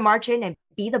 Like we're gonna march in and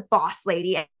be the boss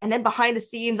lady. And then behind the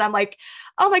scenes, I'm like,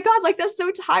 oh my God, like that's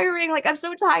so tiring. Like I'm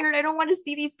so tired. I don't want to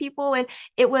see these people. And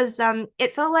it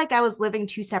felt like I was living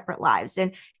two separate lives.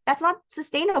 And that's not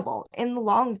sustainable in the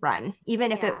long run,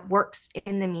 even if it Yeah. works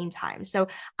in the meantime. So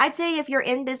I'd say if you're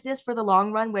in business for the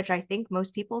long run, which I think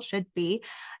most people should be,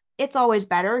 it's always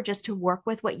better just to work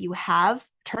with what you have,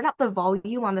 turn up the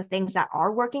volume on the things that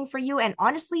are working for you. And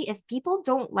honestly, if people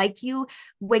don't like you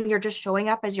when you're just showing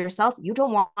up as yourself, you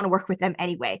don't want to work with them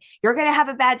anyway. You're going to have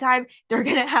a bad time. They're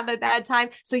going to have a bad time.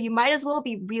 So you might as well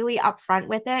be really upfront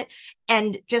with it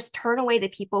and just turn away the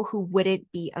people who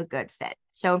wouldn't be a good fit.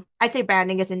 So I'd say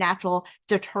branding is a natural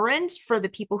deterrent for the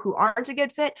people who aren't a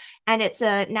good fit. And it's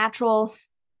a natural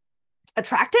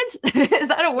attractant. Is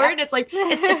that a word? Yep.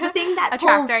 It's the thing that pulls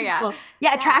Attractor, yeah. people.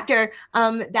 Yeah, Yeah. attractor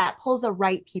that pulls the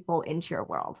right people into your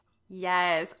world.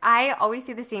 Yes, I always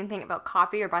say the same thing about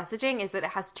copy or messaging is that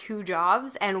it has two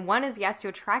jobs. And one is, yes, to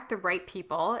attract the right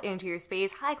people into your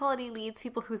space, high quality leads,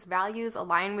 people whose values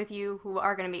align with you, who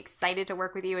are going to be excited to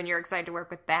work with you and you're excited to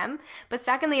work with them. But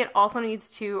secondly, it also needs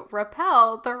to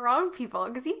repel the wrong people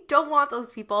because you don't want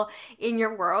those people in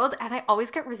your world. And I always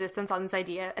get resistance on this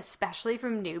idea, especially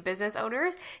from new business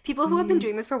owners. People who have been Mm,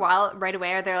 doing this for a while right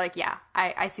away are they're like, yeah,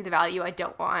 I see the value. I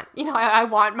don't want, I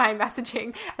want my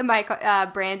messaging and my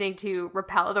branding to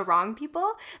repel the wrong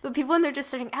people. But people, when they're just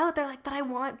starting out, they're like, but I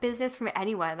want business from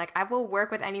anyone. Like, I will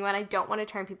work with anyone. I don't want to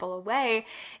turn people away.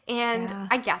 And yeah.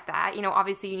 I get that.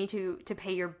 Obviously you need to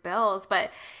pay your bills,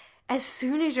 but as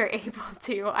soon as you're able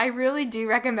to, I really do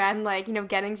recommend, like,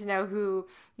 getting to know who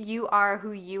you are,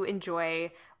 who you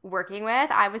enjoy working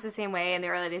with. I was the same way in the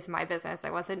early days of my business.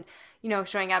 I wasn't,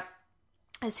 showing up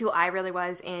as who I really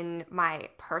was in my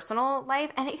personal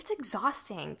life. And it's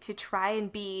exhausting to try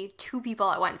and be two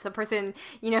people at once. The person,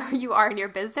 you are in your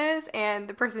business and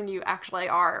the person you actually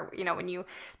are, when you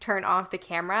turn off the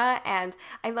camera. And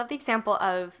I love the example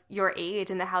of your age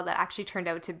and how that actually turned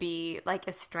out to be like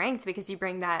a strength because you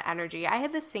bring that energy. I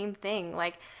had the same thing.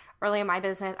 Like, early in my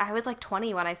business, I was like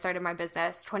 20 when I started my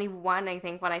business, 21 I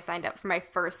think when I signed up for my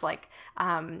first like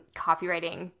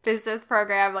copywriting business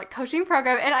program, like coaching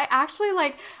program. And I actually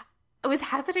like I was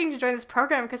hesitating to join this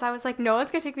program because I was like, no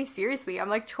one's gonna take me seriously. I'm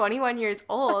like 21 years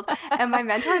old. And my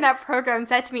mentor in that program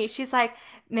said to me, she's like,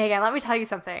 Megan, let me tell you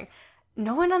something.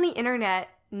 No one on the internet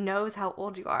knows how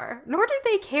old you are, nor do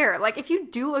they care. Like, if you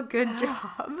do a good Yeah.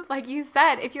 job, like you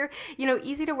said, if you're,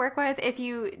 easy to work with, if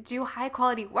you do high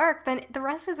quality work, then the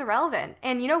rest is irrelevant.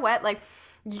 And you know what? Like,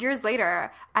 years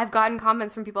later, I've gotten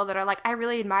comments from people that are like, I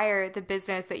really admire the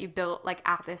business that you built like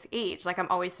at this age. Like,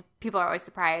 people are always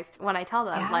surprised when I tell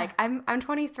them, Yeah. like, I'm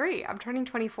 23, I'm turning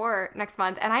 24 next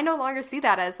month. And I no longer see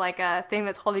that as like a thing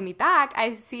that's holding me back.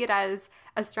 I see it as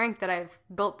a strength that I've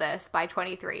built this by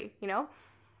 23,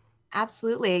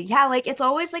 Absolutely. Yeah, like it's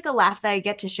always like a laugh that I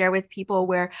get to share with people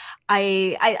where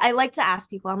I like to ask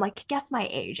people, I'm like, guess my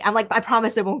age. I'm like, I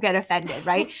promise I won't get offended,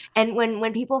 right? And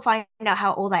when people find out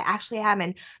how old I actually am,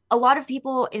 and a lot of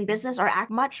people in business are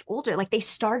act much older, like they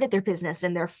started their business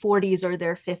in their 40s or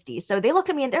their 50s. So they look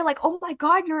at me and they're like, oh my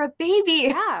God, you're a baby.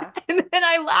 Yeah. And then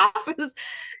I laugh because,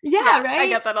 yeah, Yeah, I right.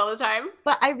 get that all the time.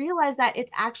 But I realize that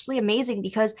it's actually amazing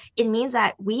because it means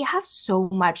that we have so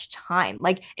much time.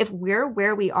 Like, if we're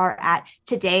where we are at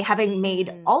today, having made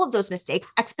Mm. all of those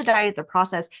mistakes, expedited the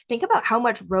process, think about how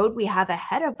much road we have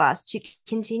ahead of us to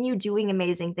continue doing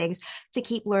amazing things, to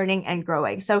keep learning and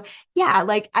growing. So, yeah,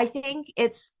 like I think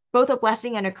it's both a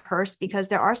blessing and a curse because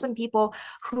there are some people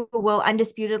who will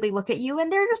undisputedly look at you and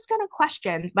they're just going to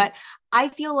question. But I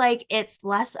feel like it's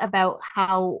less about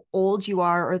how old you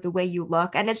are or the way you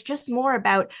look, and it's just more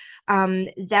about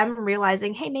them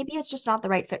realizing, hey, maybe it's just not the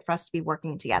right fit for us to be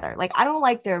working together. Like, I don't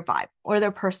like their vibe or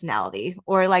their personality,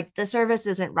 or like the service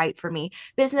isn't right for me.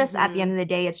 Business, at the end Mm-hmm. of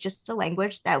the day, it's just a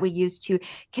language that we use to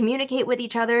communicate with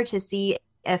each other to see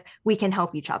if we can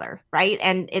help each other, right?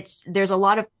 And there's a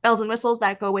lot of bells and whistles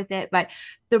that go with it, but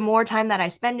the more time that I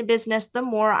spend in business, the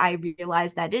more I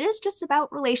realize that it is just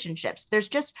about relationships. There's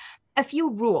just a few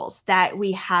rules that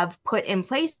we have put in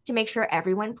place to make sure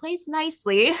everyone plays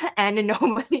nicely and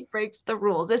nobody breaks the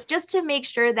rules. It's just to make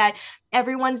sure that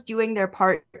everyone's doing their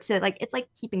part to, like, it's like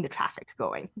keeping the traffic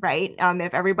going, right?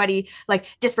 If everybody like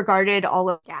disregarded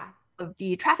all Yeah. of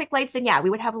the traffic lights, then yeah, we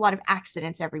would have a lot of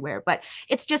accidents everywhere. But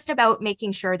it's just about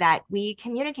making sure that we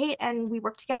communicate and we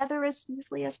work together as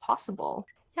smoothly as possible.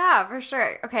 Yeah, for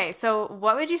sure. Okay, so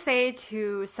what would you say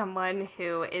to someone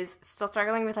who is still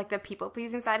struggling with like the people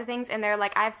pleasing side of things and they're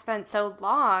like, I've spent so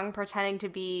long pretending to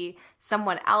be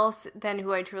someone else than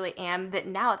who I truly am that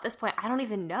now at this point I don't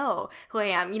even know who I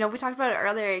am. We talked about it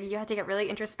earlier. You had to get really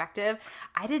introspective.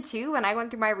 I did too when I went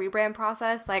through my rebrand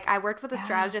process. Like, I worked with a Yeah.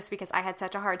 strategist because I had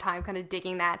such a hard time kind of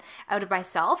digging that out of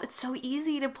myself. It's so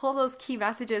easy to pull those key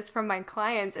messages from my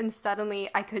clients and suddenly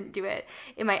I couldn't do it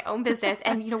in my own business.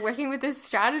 And working with this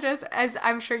strategist strategist, as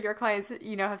I'm sure your clients,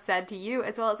 have said to you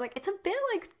as well, it's like, it's a bit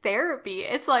like therapy.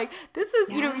 It's like, this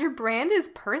is, Yeah. your brand is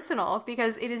personal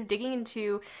because it is digging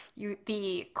into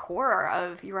the core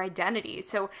of your identity.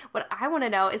 So what I want to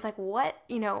know is like, what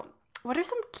are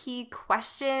some key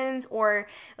questions or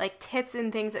like tips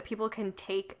and things that people can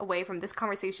take away from this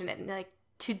conversation and like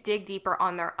to dig deeper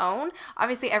on their own?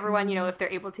 Obviously, everyone, Mm. if they're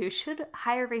able to, should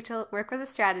hire Rachel, work with a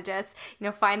strategist,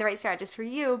 find the right strategist for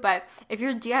you. But if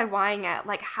you're DIYing it,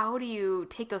 like, how do you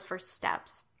take those first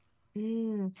steps?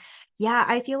 Mm. Yeah,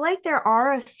 I feel like there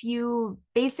are a few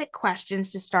basic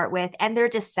questions to start with, and they're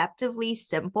deceptively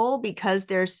simple because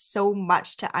there's so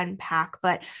much to unpack.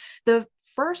 But the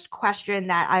first question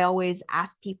that I always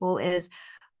ask people is,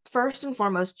 first and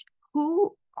foremost,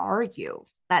 who are you?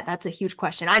 That's a huge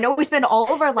question. I know we spend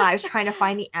all of our lives trying to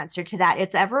find the answer to that.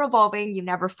 It's ever evolving, you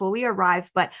never fully arrive,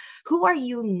 but who are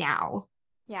you now?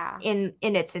 Yeah. In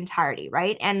its entirety,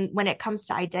 right? And when it comes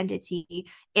to identity,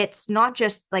 it's not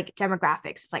just like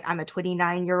demographics. It's like, I'm a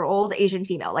 29-year-old Asian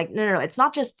female. Like, no, it's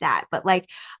not just that, but like,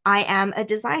 I am a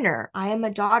designer, I am a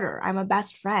daughter, I'm a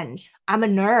best friend, I'm a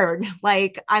nerd,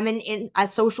 like I'm a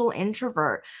social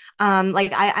introvert.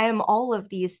 Like I am all of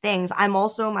these things. I'm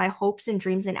also my hopes and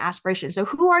dreams and aspirations. So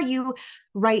who are you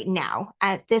right now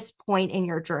at this point in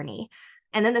your journey?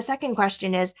 And then the second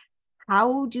question is,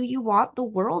 how do you want the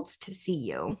world to see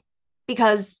you?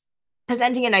 Because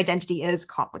presenting an identity is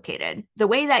complicated. The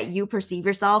way that you perceive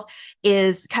yourself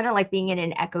is kind of like being in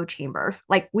an echo chamber.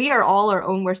 Like, we are all our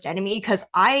own worst enemy, because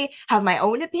I have my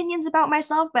own opinions about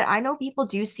myself, but I know people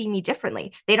do see me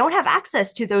differently. They don't have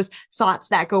access to those thoughts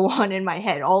that go on in my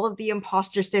head, all of the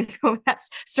imposter syndrome that's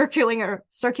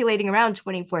circulating around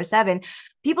 24/7.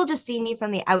 People just see me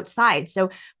from the outside.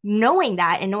 So knowing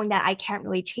that, and knowing that I can't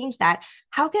really change that,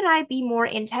 how can I be more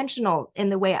intentional in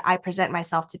the way I present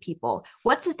myself to people?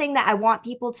 What's the thing that I want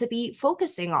people to be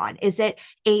focusing on? Is it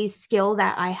a skill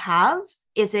that I have?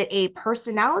 Is it a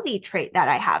personality trait that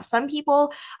I have? Some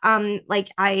people,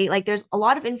 there's a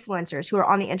lot of influencers who are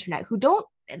on the internet who don't,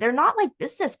 they're not like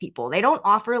business people. They don't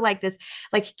offer like this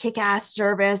like kick-ass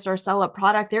service or sell a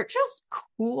product. They're just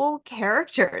cool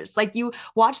characters. Like, you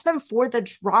watch them for the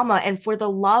drama and for the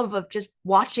love of just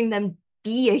watching them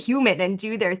be a human and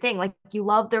do their thing. Like, you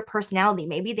love their personality.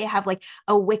 Maybe they have like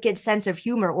a wicked sense of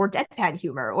humor or deadpan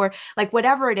humor or like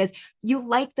whatever it is. You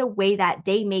like the way that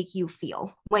they make you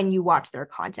feel when you watch their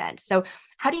content. So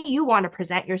how do you want to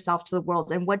present yourself to the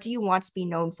world, and what do you want to be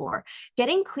known for?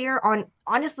 Getting clear on,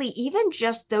 honestly, even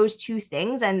just those two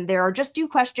things. And there are just two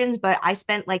questions, but I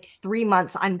spent like 3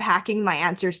 months unpacking my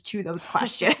answers to those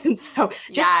questions. So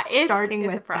Yeah, just it's starting it's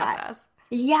a with that. process.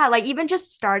 Yeah, like even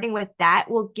just starting with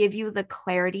that will give you the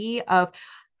clarity of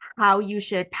how you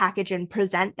should package and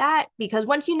present that. Because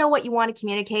once you know what you want to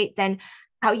communicate, then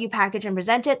how you package and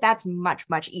present it, that's much,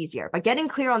 much easier. But getting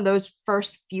clear on those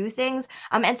first few things,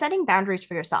 and setting boundaries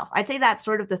for yourself. I'd say that's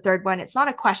sort of the third one. It's not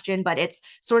a question, but it's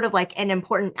sort of like an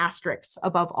important asterisk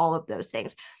above all of those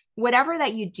things. Whatever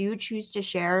that you do choose to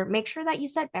share, make sure that you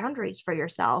set boundaries for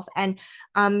yourself, and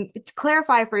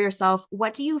clarify for yourself,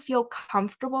 what do you feel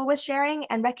comfortable with sharing,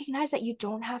 and recognize that you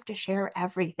don't have to share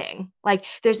everything. Like,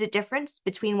 there's a difference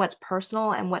between what's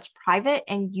personal and what's private,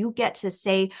 and you get to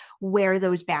say where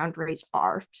those boundaries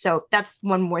are. So that's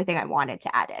one more thing I wanted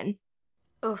to add in.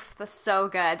 Oof, that's so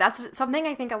good. That's something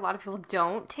I think a lot of people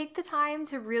don't take the time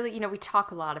to really, we talk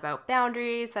a lot about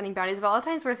boundaries, setting boundaries, but a lot of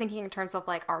times we're thinking in terms of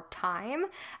like our time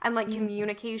and like Mm,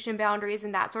 communication boundaries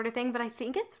and that sort of thing. But I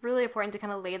think it's really important to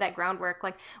kind of lay that groundwork.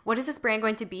 Like, what is this brand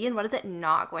going to be and what is it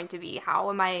not going to be? How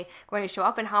am I going to show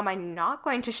up and how am I not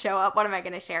going to show up? What am I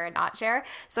going to share and not share?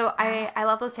 So yeah, I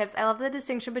love those tips. I love the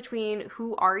distinction between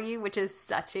who are you, which is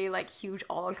such a like huge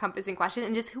all encompassing question,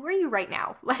 and just who are you right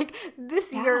now? Like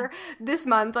this yeah. year, this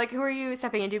month, like who are you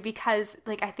stepping into? Because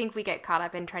like I think we get caught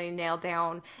up in trying to nail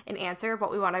down an answer of what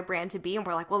we want our brand to be, and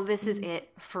we're like, well, this is Mm. it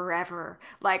forever.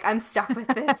 Like I'm stuck with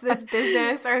this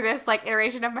business or this like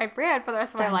iteration of my brand for the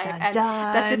rest of my Dun life, dun and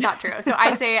that's just dun. not true. So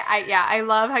I say, I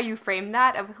love how you frame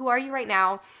that of who are you right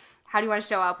now. How do you want to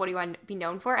show up? What do you want to be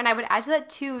known for? And I would add to that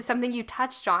too something you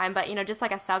touched on, but just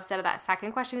like a subset of that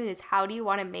second question is how do you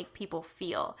want to make people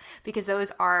feel? Because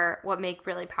those are what make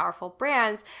really powerful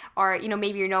brands. Or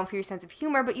maybe you're known for your sense of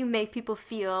humor, but you make people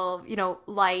feel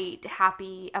light,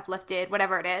 happy, uplifted,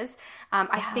 whatever it is. I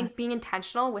Yeah. think being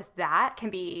intentional with that can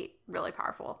be really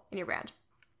powerful in your brand.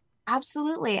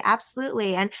 Absolutely,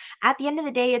 absolutely. And at the end of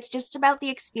the day, it's just about the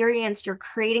experience you're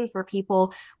creating for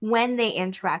people when they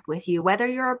interact with you, whether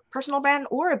you're a personal brand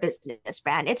or a business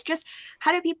brand. It's just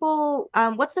how do people,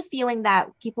 what's the feeling that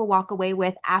people walk away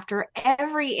with after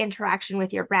every interaction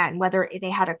with your brand, whether they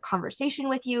had a conversation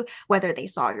with you, whether they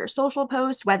saw your social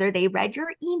post, whether they read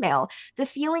your email, the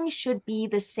feeling should be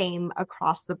the same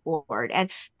across the board.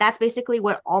 And that's basically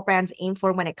what all brands aim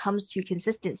for when it comes to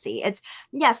consistency. It's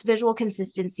yes, visual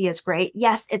consistency is great.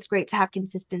 Yes, it's great to have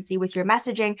consistency with your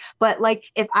messaging. But like,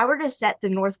 if I were to set the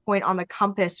North Point on the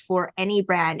compass for any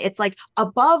brand, it's like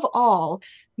above all,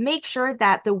 make sure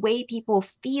that the way people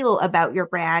feel about your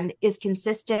brand is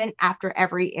consistent after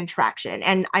every interaction.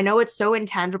 And I know it's so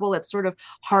intangible, it's sort of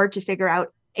hard to figure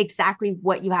out exactly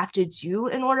what you have to do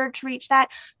in order to reach that.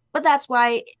 But that's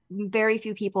why very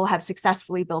few people have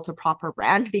successfully built a proper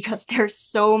brand because there's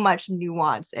so much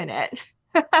nuance in it.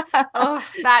 Oh,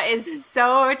 that is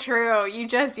so true. You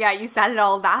just, yeah, you said it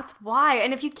all. That's why.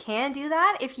 And if you can do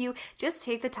that, if you just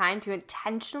take the time to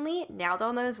intentionally nail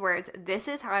down those words, this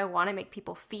is how I want to make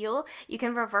people feel, you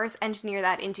can reverse engineer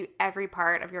that into every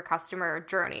part of your customer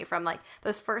journey, from like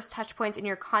those first touch points in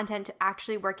your content to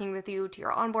actually working with you, to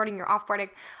your onboarding, your offboarding,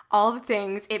 all the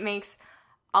things. It makes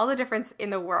all the difference in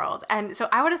the world. And so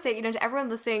I want to say, to everyone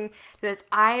listening to this,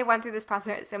 I went through this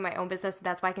process in my own business.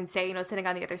 That's why I can say, sitting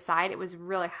on the other side, it was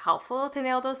really helpful to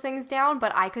nail those things down,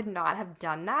 but I could not have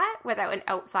done that without an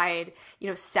outside,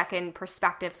 second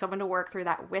perspective, someone to work through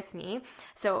that with me.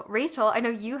 So Rachel, I know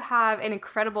you have an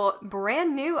incredible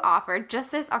brand new offer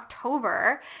just this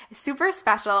October. Super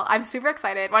special. I'm super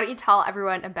excited. Why don't you tell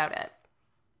everyone about it?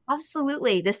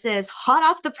 Absolutely. This is hot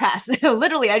off the press.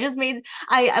 Literally,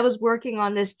 I was working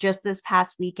on this just this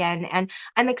past weekend, and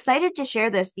I'm excited to share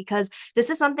this because this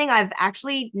is something I've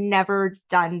actually never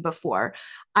done before.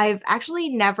 I've actually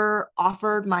never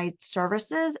offered my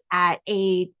services at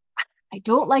a, I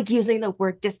don't like using the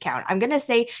word discount. I'm going to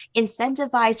say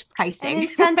incentivized An pricing.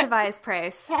 incentivized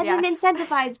price. At an Yes.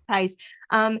 incentivized price,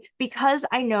 because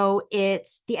I know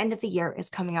it's the end of the year is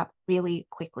coming up really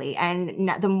quickly, and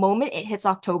the moment it hits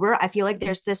October, I feel like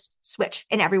there's this switch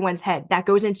in everyone's head that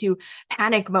goes into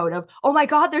panic mode of, oh my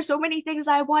god, there's so many things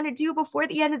I want to do before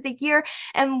the end of the year.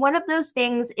 And one of those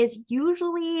things is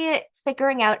usually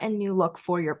figuring out a new look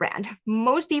for your brand.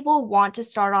 Most people want to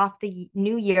start off the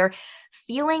new year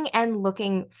feeling and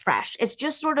looking fresh. It's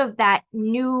just sort of that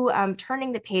new,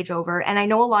 turning the page over. And I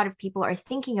know a lot of people are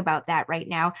thinking about that right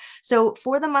now. So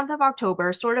for the month of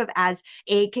October, sort of as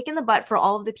a kick in the butt for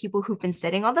all of the people who've been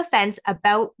sitting on the fence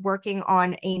about working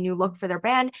on a new look for their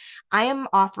brand, I am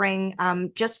offering,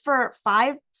 just for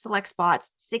 5 select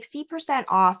spots, 60%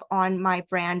 off on my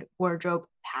brand wardrobe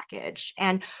package.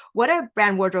 And what a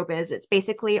brand wardrobe is, it's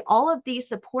basically all of these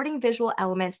supporting visual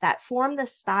elements that form the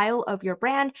style of your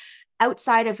brand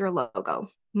outside of your logo.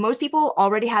 Most people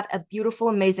already have a beautiful,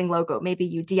 amazing logo. Maybe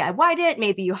you DIY'd it,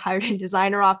 maybe you hired a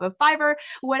designer off of Fiverr,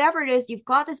 whatever it is, you've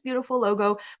got this beautiful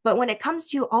logo. But when it comes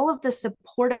to all of the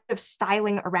supportive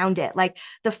styling around it, like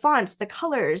the fonts, the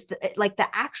colors, like the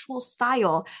actual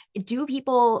style, do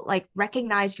people like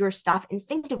recognize your stuff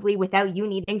instinctively without you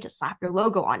needing to slap your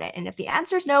logo on it? And if the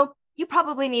answer is no, you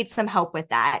probably need some help with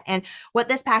that. And what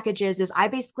this package is I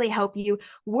basically help you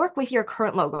work with your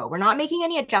current logo. We're not making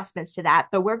any adjustments to that,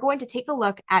 but we're going to take a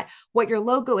look at what your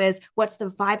logo is, what's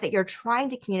the vibe that you're trying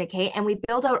to communicate, and we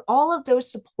build out all of those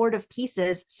supportive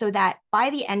pieces so that by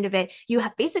the end of it, you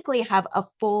basically have a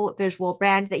full visual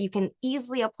brand that you can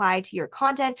easily apply to your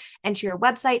content and to your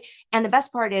website. And the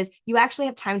best part is you actually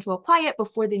have time to apply it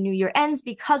before the new year ends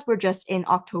because we're just in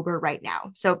October right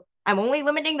now. So I'm only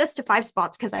limiting this to 5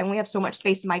 spots because I only have so much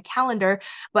space in my calendar,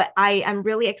 but I am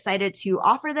really excited to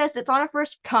offer this. It's on a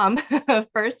first come,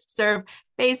 first serve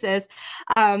basis.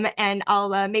 And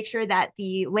I'll make sure that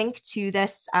the link to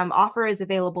this offer is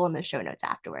available in the show notes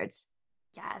afterwards.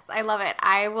 Yes, I love it.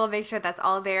 I will make sure that's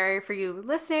all there for you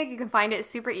listening. You can find it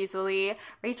super easily.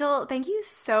 Rachel, thank you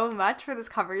so much for this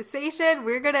conversation.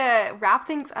 We're going to wrap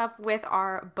things up with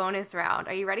our bonus round.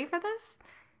 Are you ready for this?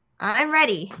 I'm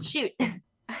ready. Shoot.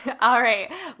 All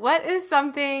right. What is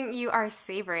something you are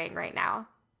savoring right now?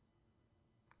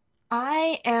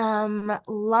 I am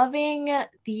loving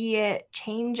the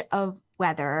change of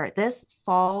weather this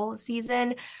fall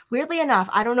season. Weirdly enough,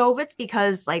 I don't know if it's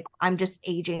because like I'm just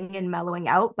aging and mellowing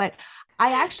out, but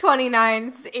I actually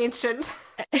 29's ancient.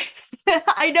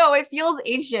 I know it feels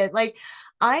ancient. Like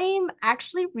I'm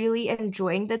actually really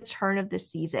enjoying the turn of the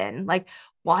season. Like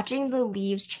watching the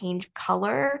leaves change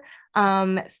color,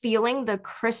 feeling the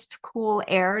crisp, cool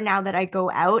air now that I go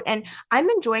out. And I'm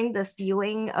enjoying the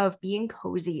feeling of being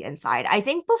cozy inside. I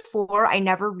think before I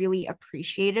never really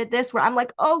appreciated this, where I'm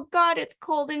like, oh God, it's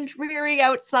cold and dreary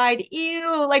outside.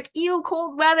 Ew, like, ew,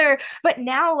 cold weather. But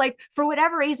now, like, for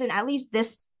whatever reason, at least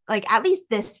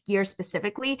this year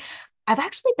specifically, I've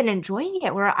actually been enjoying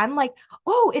it where I'm like,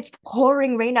 oh, it's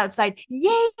pouring rain outside.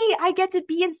 Yay, I get to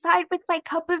be inside with my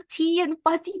cup of tea and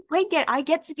fuzzy blanket. I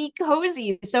get to be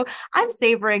cozy. So I'm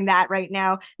savoring that right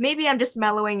now. Maybe I'm just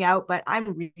mellowing out, but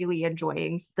I'm really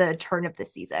enjoying the turn of the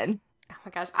season. Oh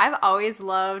my gosh, I've always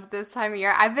loved this time of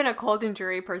year. I've been a cold and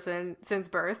dreary person since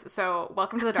birth, so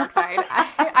welcome to the dark side.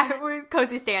 I'm with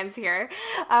cozy stands here.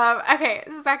 Okay,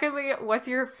 secondly, what's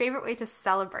your favorite way to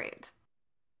celebrate?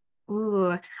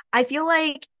 Ooh, I feel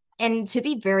like, and to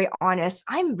be very honest,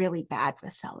 I'm really bad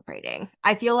with celebrating.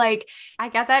 I feel like, I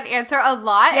get that answer a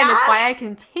lot, and it's yeah. why I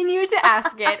continue to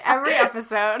ask it every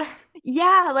episode.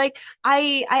 Yeah, like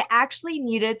I actually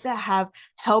needed to have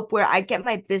help where I get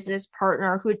my business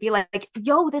partner who'd be like,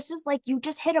 "Yo, this is like you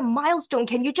just hit a milestone.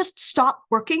 Can you just stop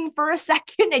working for a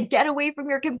second and get away from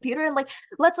your computer and like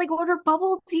let's like order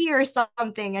bubble tea or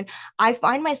something?" And I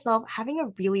find myself having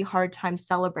a really hard time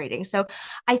celebrating. So,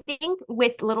 I think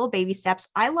with little baby steps,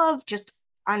 I love just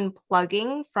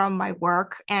unplugging from my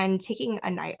work and taking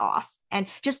a night off and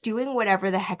just doing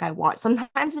whatever the heck I want.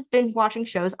 Sometimes it's binge watching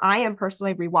shows. I am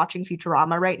personally rewatching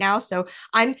Futurama right now. So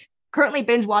I'm currently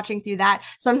binge watching through that.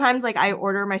 Sometimes like I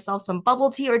order myself some bubble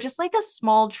tea or just like a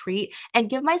small treat and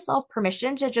give myself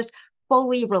permission to just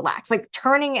fully relax, like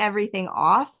turning everything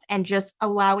off and just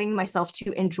allowing myself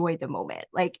to enjoy the moment.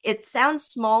 Like it sounds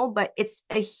small, but it's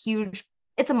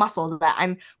a muscle that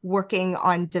I'm working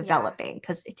on Yeah. developing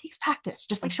because it takes practice,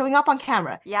 just like showing up on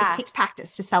camera. It Yeah. takes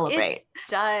practice to It celebrate.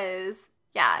 does.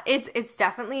 Yeah, it's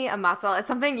definitely a muscle. It's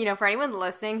something, for anyone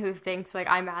listening who thinks like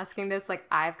I'm asking this, like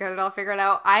I've got it all figured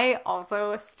out. I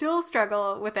also still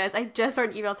struggle with this. I just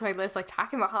wrote an email to my list like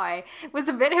talking about how I was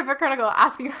a bit hypocritical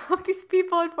asking all these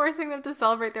people and forcing them to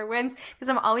celebrate their wins because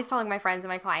I'm always telling my friends and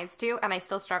my clients to, and I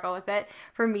still struggle with it.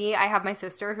 For me, I have my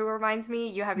sister who reminds me,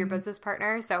 you have your Mhm. business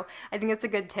partner. So I think it's a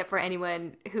good tip for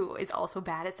anyone who is also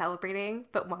bad at celebrating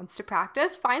but wants to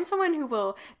practice. Find someone who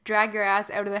will drag your ass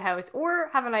out of the house or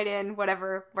have a night in, whatever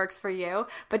works for you,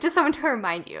 but just someone to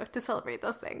remind you to celebrate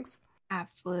those things.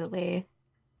 Absolutely.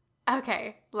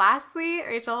 Okay, lastly,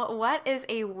 Rachel, what is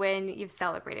a win you've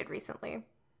celebrated recently?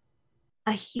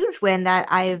 A huge win that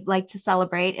I like to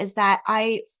celebrate is that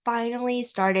I finally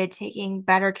started taking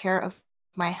better care of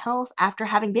my health after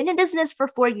having been in business for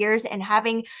 4 years and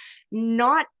having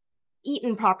not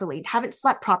eaten properly, haven't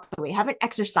slept properly, haven't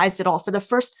exercised at all for the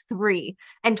first three,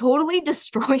 and totally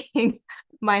destroying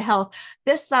my health.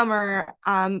 This summer,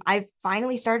 I've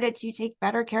finally started to take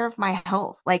better care of my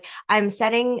health. Like I'm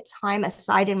setting time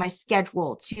aside in my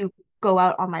schedule to go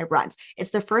out on my runs. It's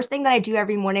the first thing that I do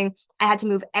every morning. I had to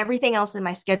move everything else in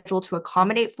my schedule to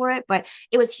accommodate for it, but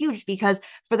it was huge because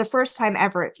for the first time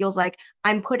ever, it feels like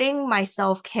I'm putting my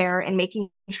self care and making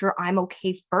sure I'm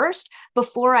okay first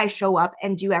before I show up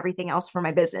and do everything else for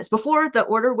my business. Before the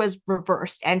order was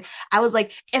reversed. And I was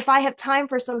like, if I have time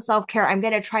for some self care, I'm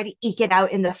going to try to eke it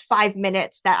out in the 5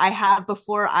 minutes that I have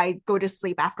before I go to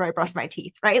sleep after I brush my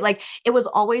teeth, right? Like it was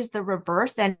always the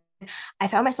reverse. And I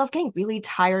found myself getting really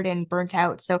tired and burnt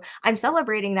out. So I'm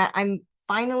celebrating that I'm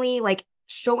finally like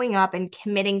showing up and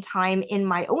committing time in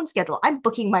my own schedule. I'm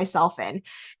booking myself in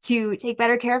to take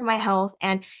better care of my health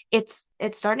and it's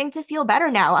starting to feel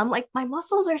better now. I'm like my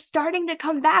muscles are starting to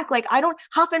come back. Like I don't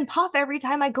huff and puff every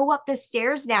time I go up the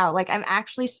stairs now. Like I'm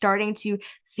actually starting to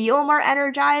feel more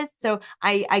energized. So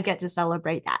I get to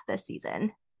celebrate that this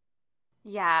season.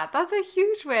 Yeah, that's a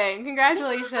huge win.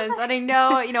 Congratulations. And I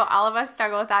know, all of us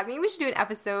struggle with that. Maybe we should do an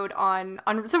episode on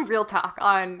some real talk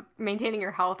on maintaining your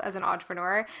health as an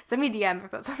entrepreneur. Send me a DM if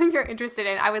that's something you're interested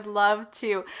in. I would love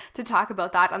to talk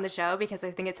about that on the show because I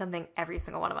think it's something every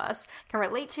single one of us can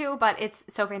relate to, but it's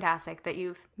so fantastic that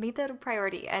you've made that a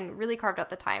priority and really carved out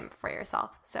the time for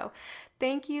yourself. So,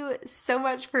 thank you so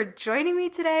much for joining me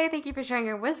today. Thank you for sharing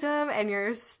your wisdom and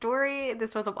your story.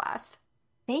 This was a blast.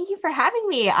 Thank you for having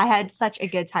me. I had such a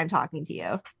good time talking to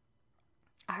you.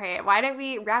 All right, why don't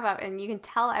we wrap up and you can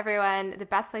tell everyone the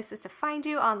best places to find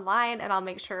you online, and I'll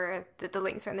make sure that the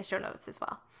links are in the show notes as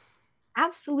well.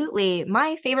 Absolutely.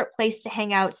 My favorite place to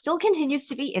hang out still continues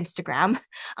to be Instagram.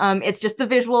 It's just the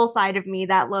visual side of me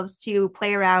that loves to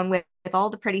play around with all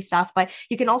the pretty stuff. But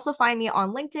you can also find me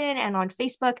on LinkedIn and on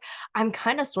Facebook. I'm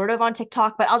kind of sort of on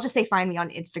TikTok, but I'll just say find me on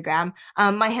Instagram.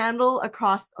 My handle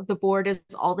across the board is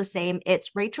all the same.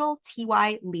 It's Rachel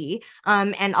T.Y. Lee.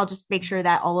 And I'll just make sure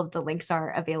that all of the links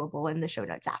are available in the show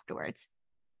notes afterwards.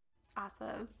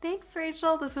 Awesome. Thanks,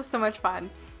 Rachel. This was so much fun.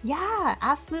 Yeah,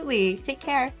 absolutely. Take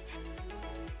care.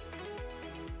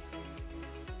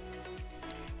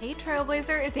 Hey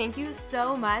Trailblazer, thank you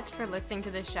so much for listening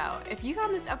to the show. If you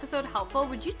found this episode helpful,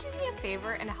 would you do me a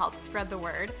favor and help spread the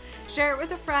word? Share it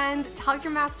with a friend, tell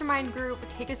your mastermind group,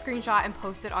 take a screenshot and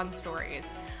post it on stories.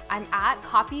 I'm at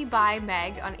Copy by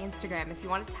Meg on Instagram if you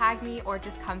want to tag me or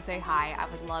just come say hi. I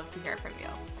would love to hear from you.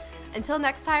 Until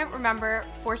next time, remember,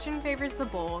 fortune favors the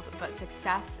bold, but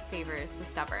success favors the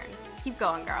stubborn. Keep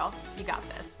going, girl. You got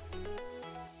this.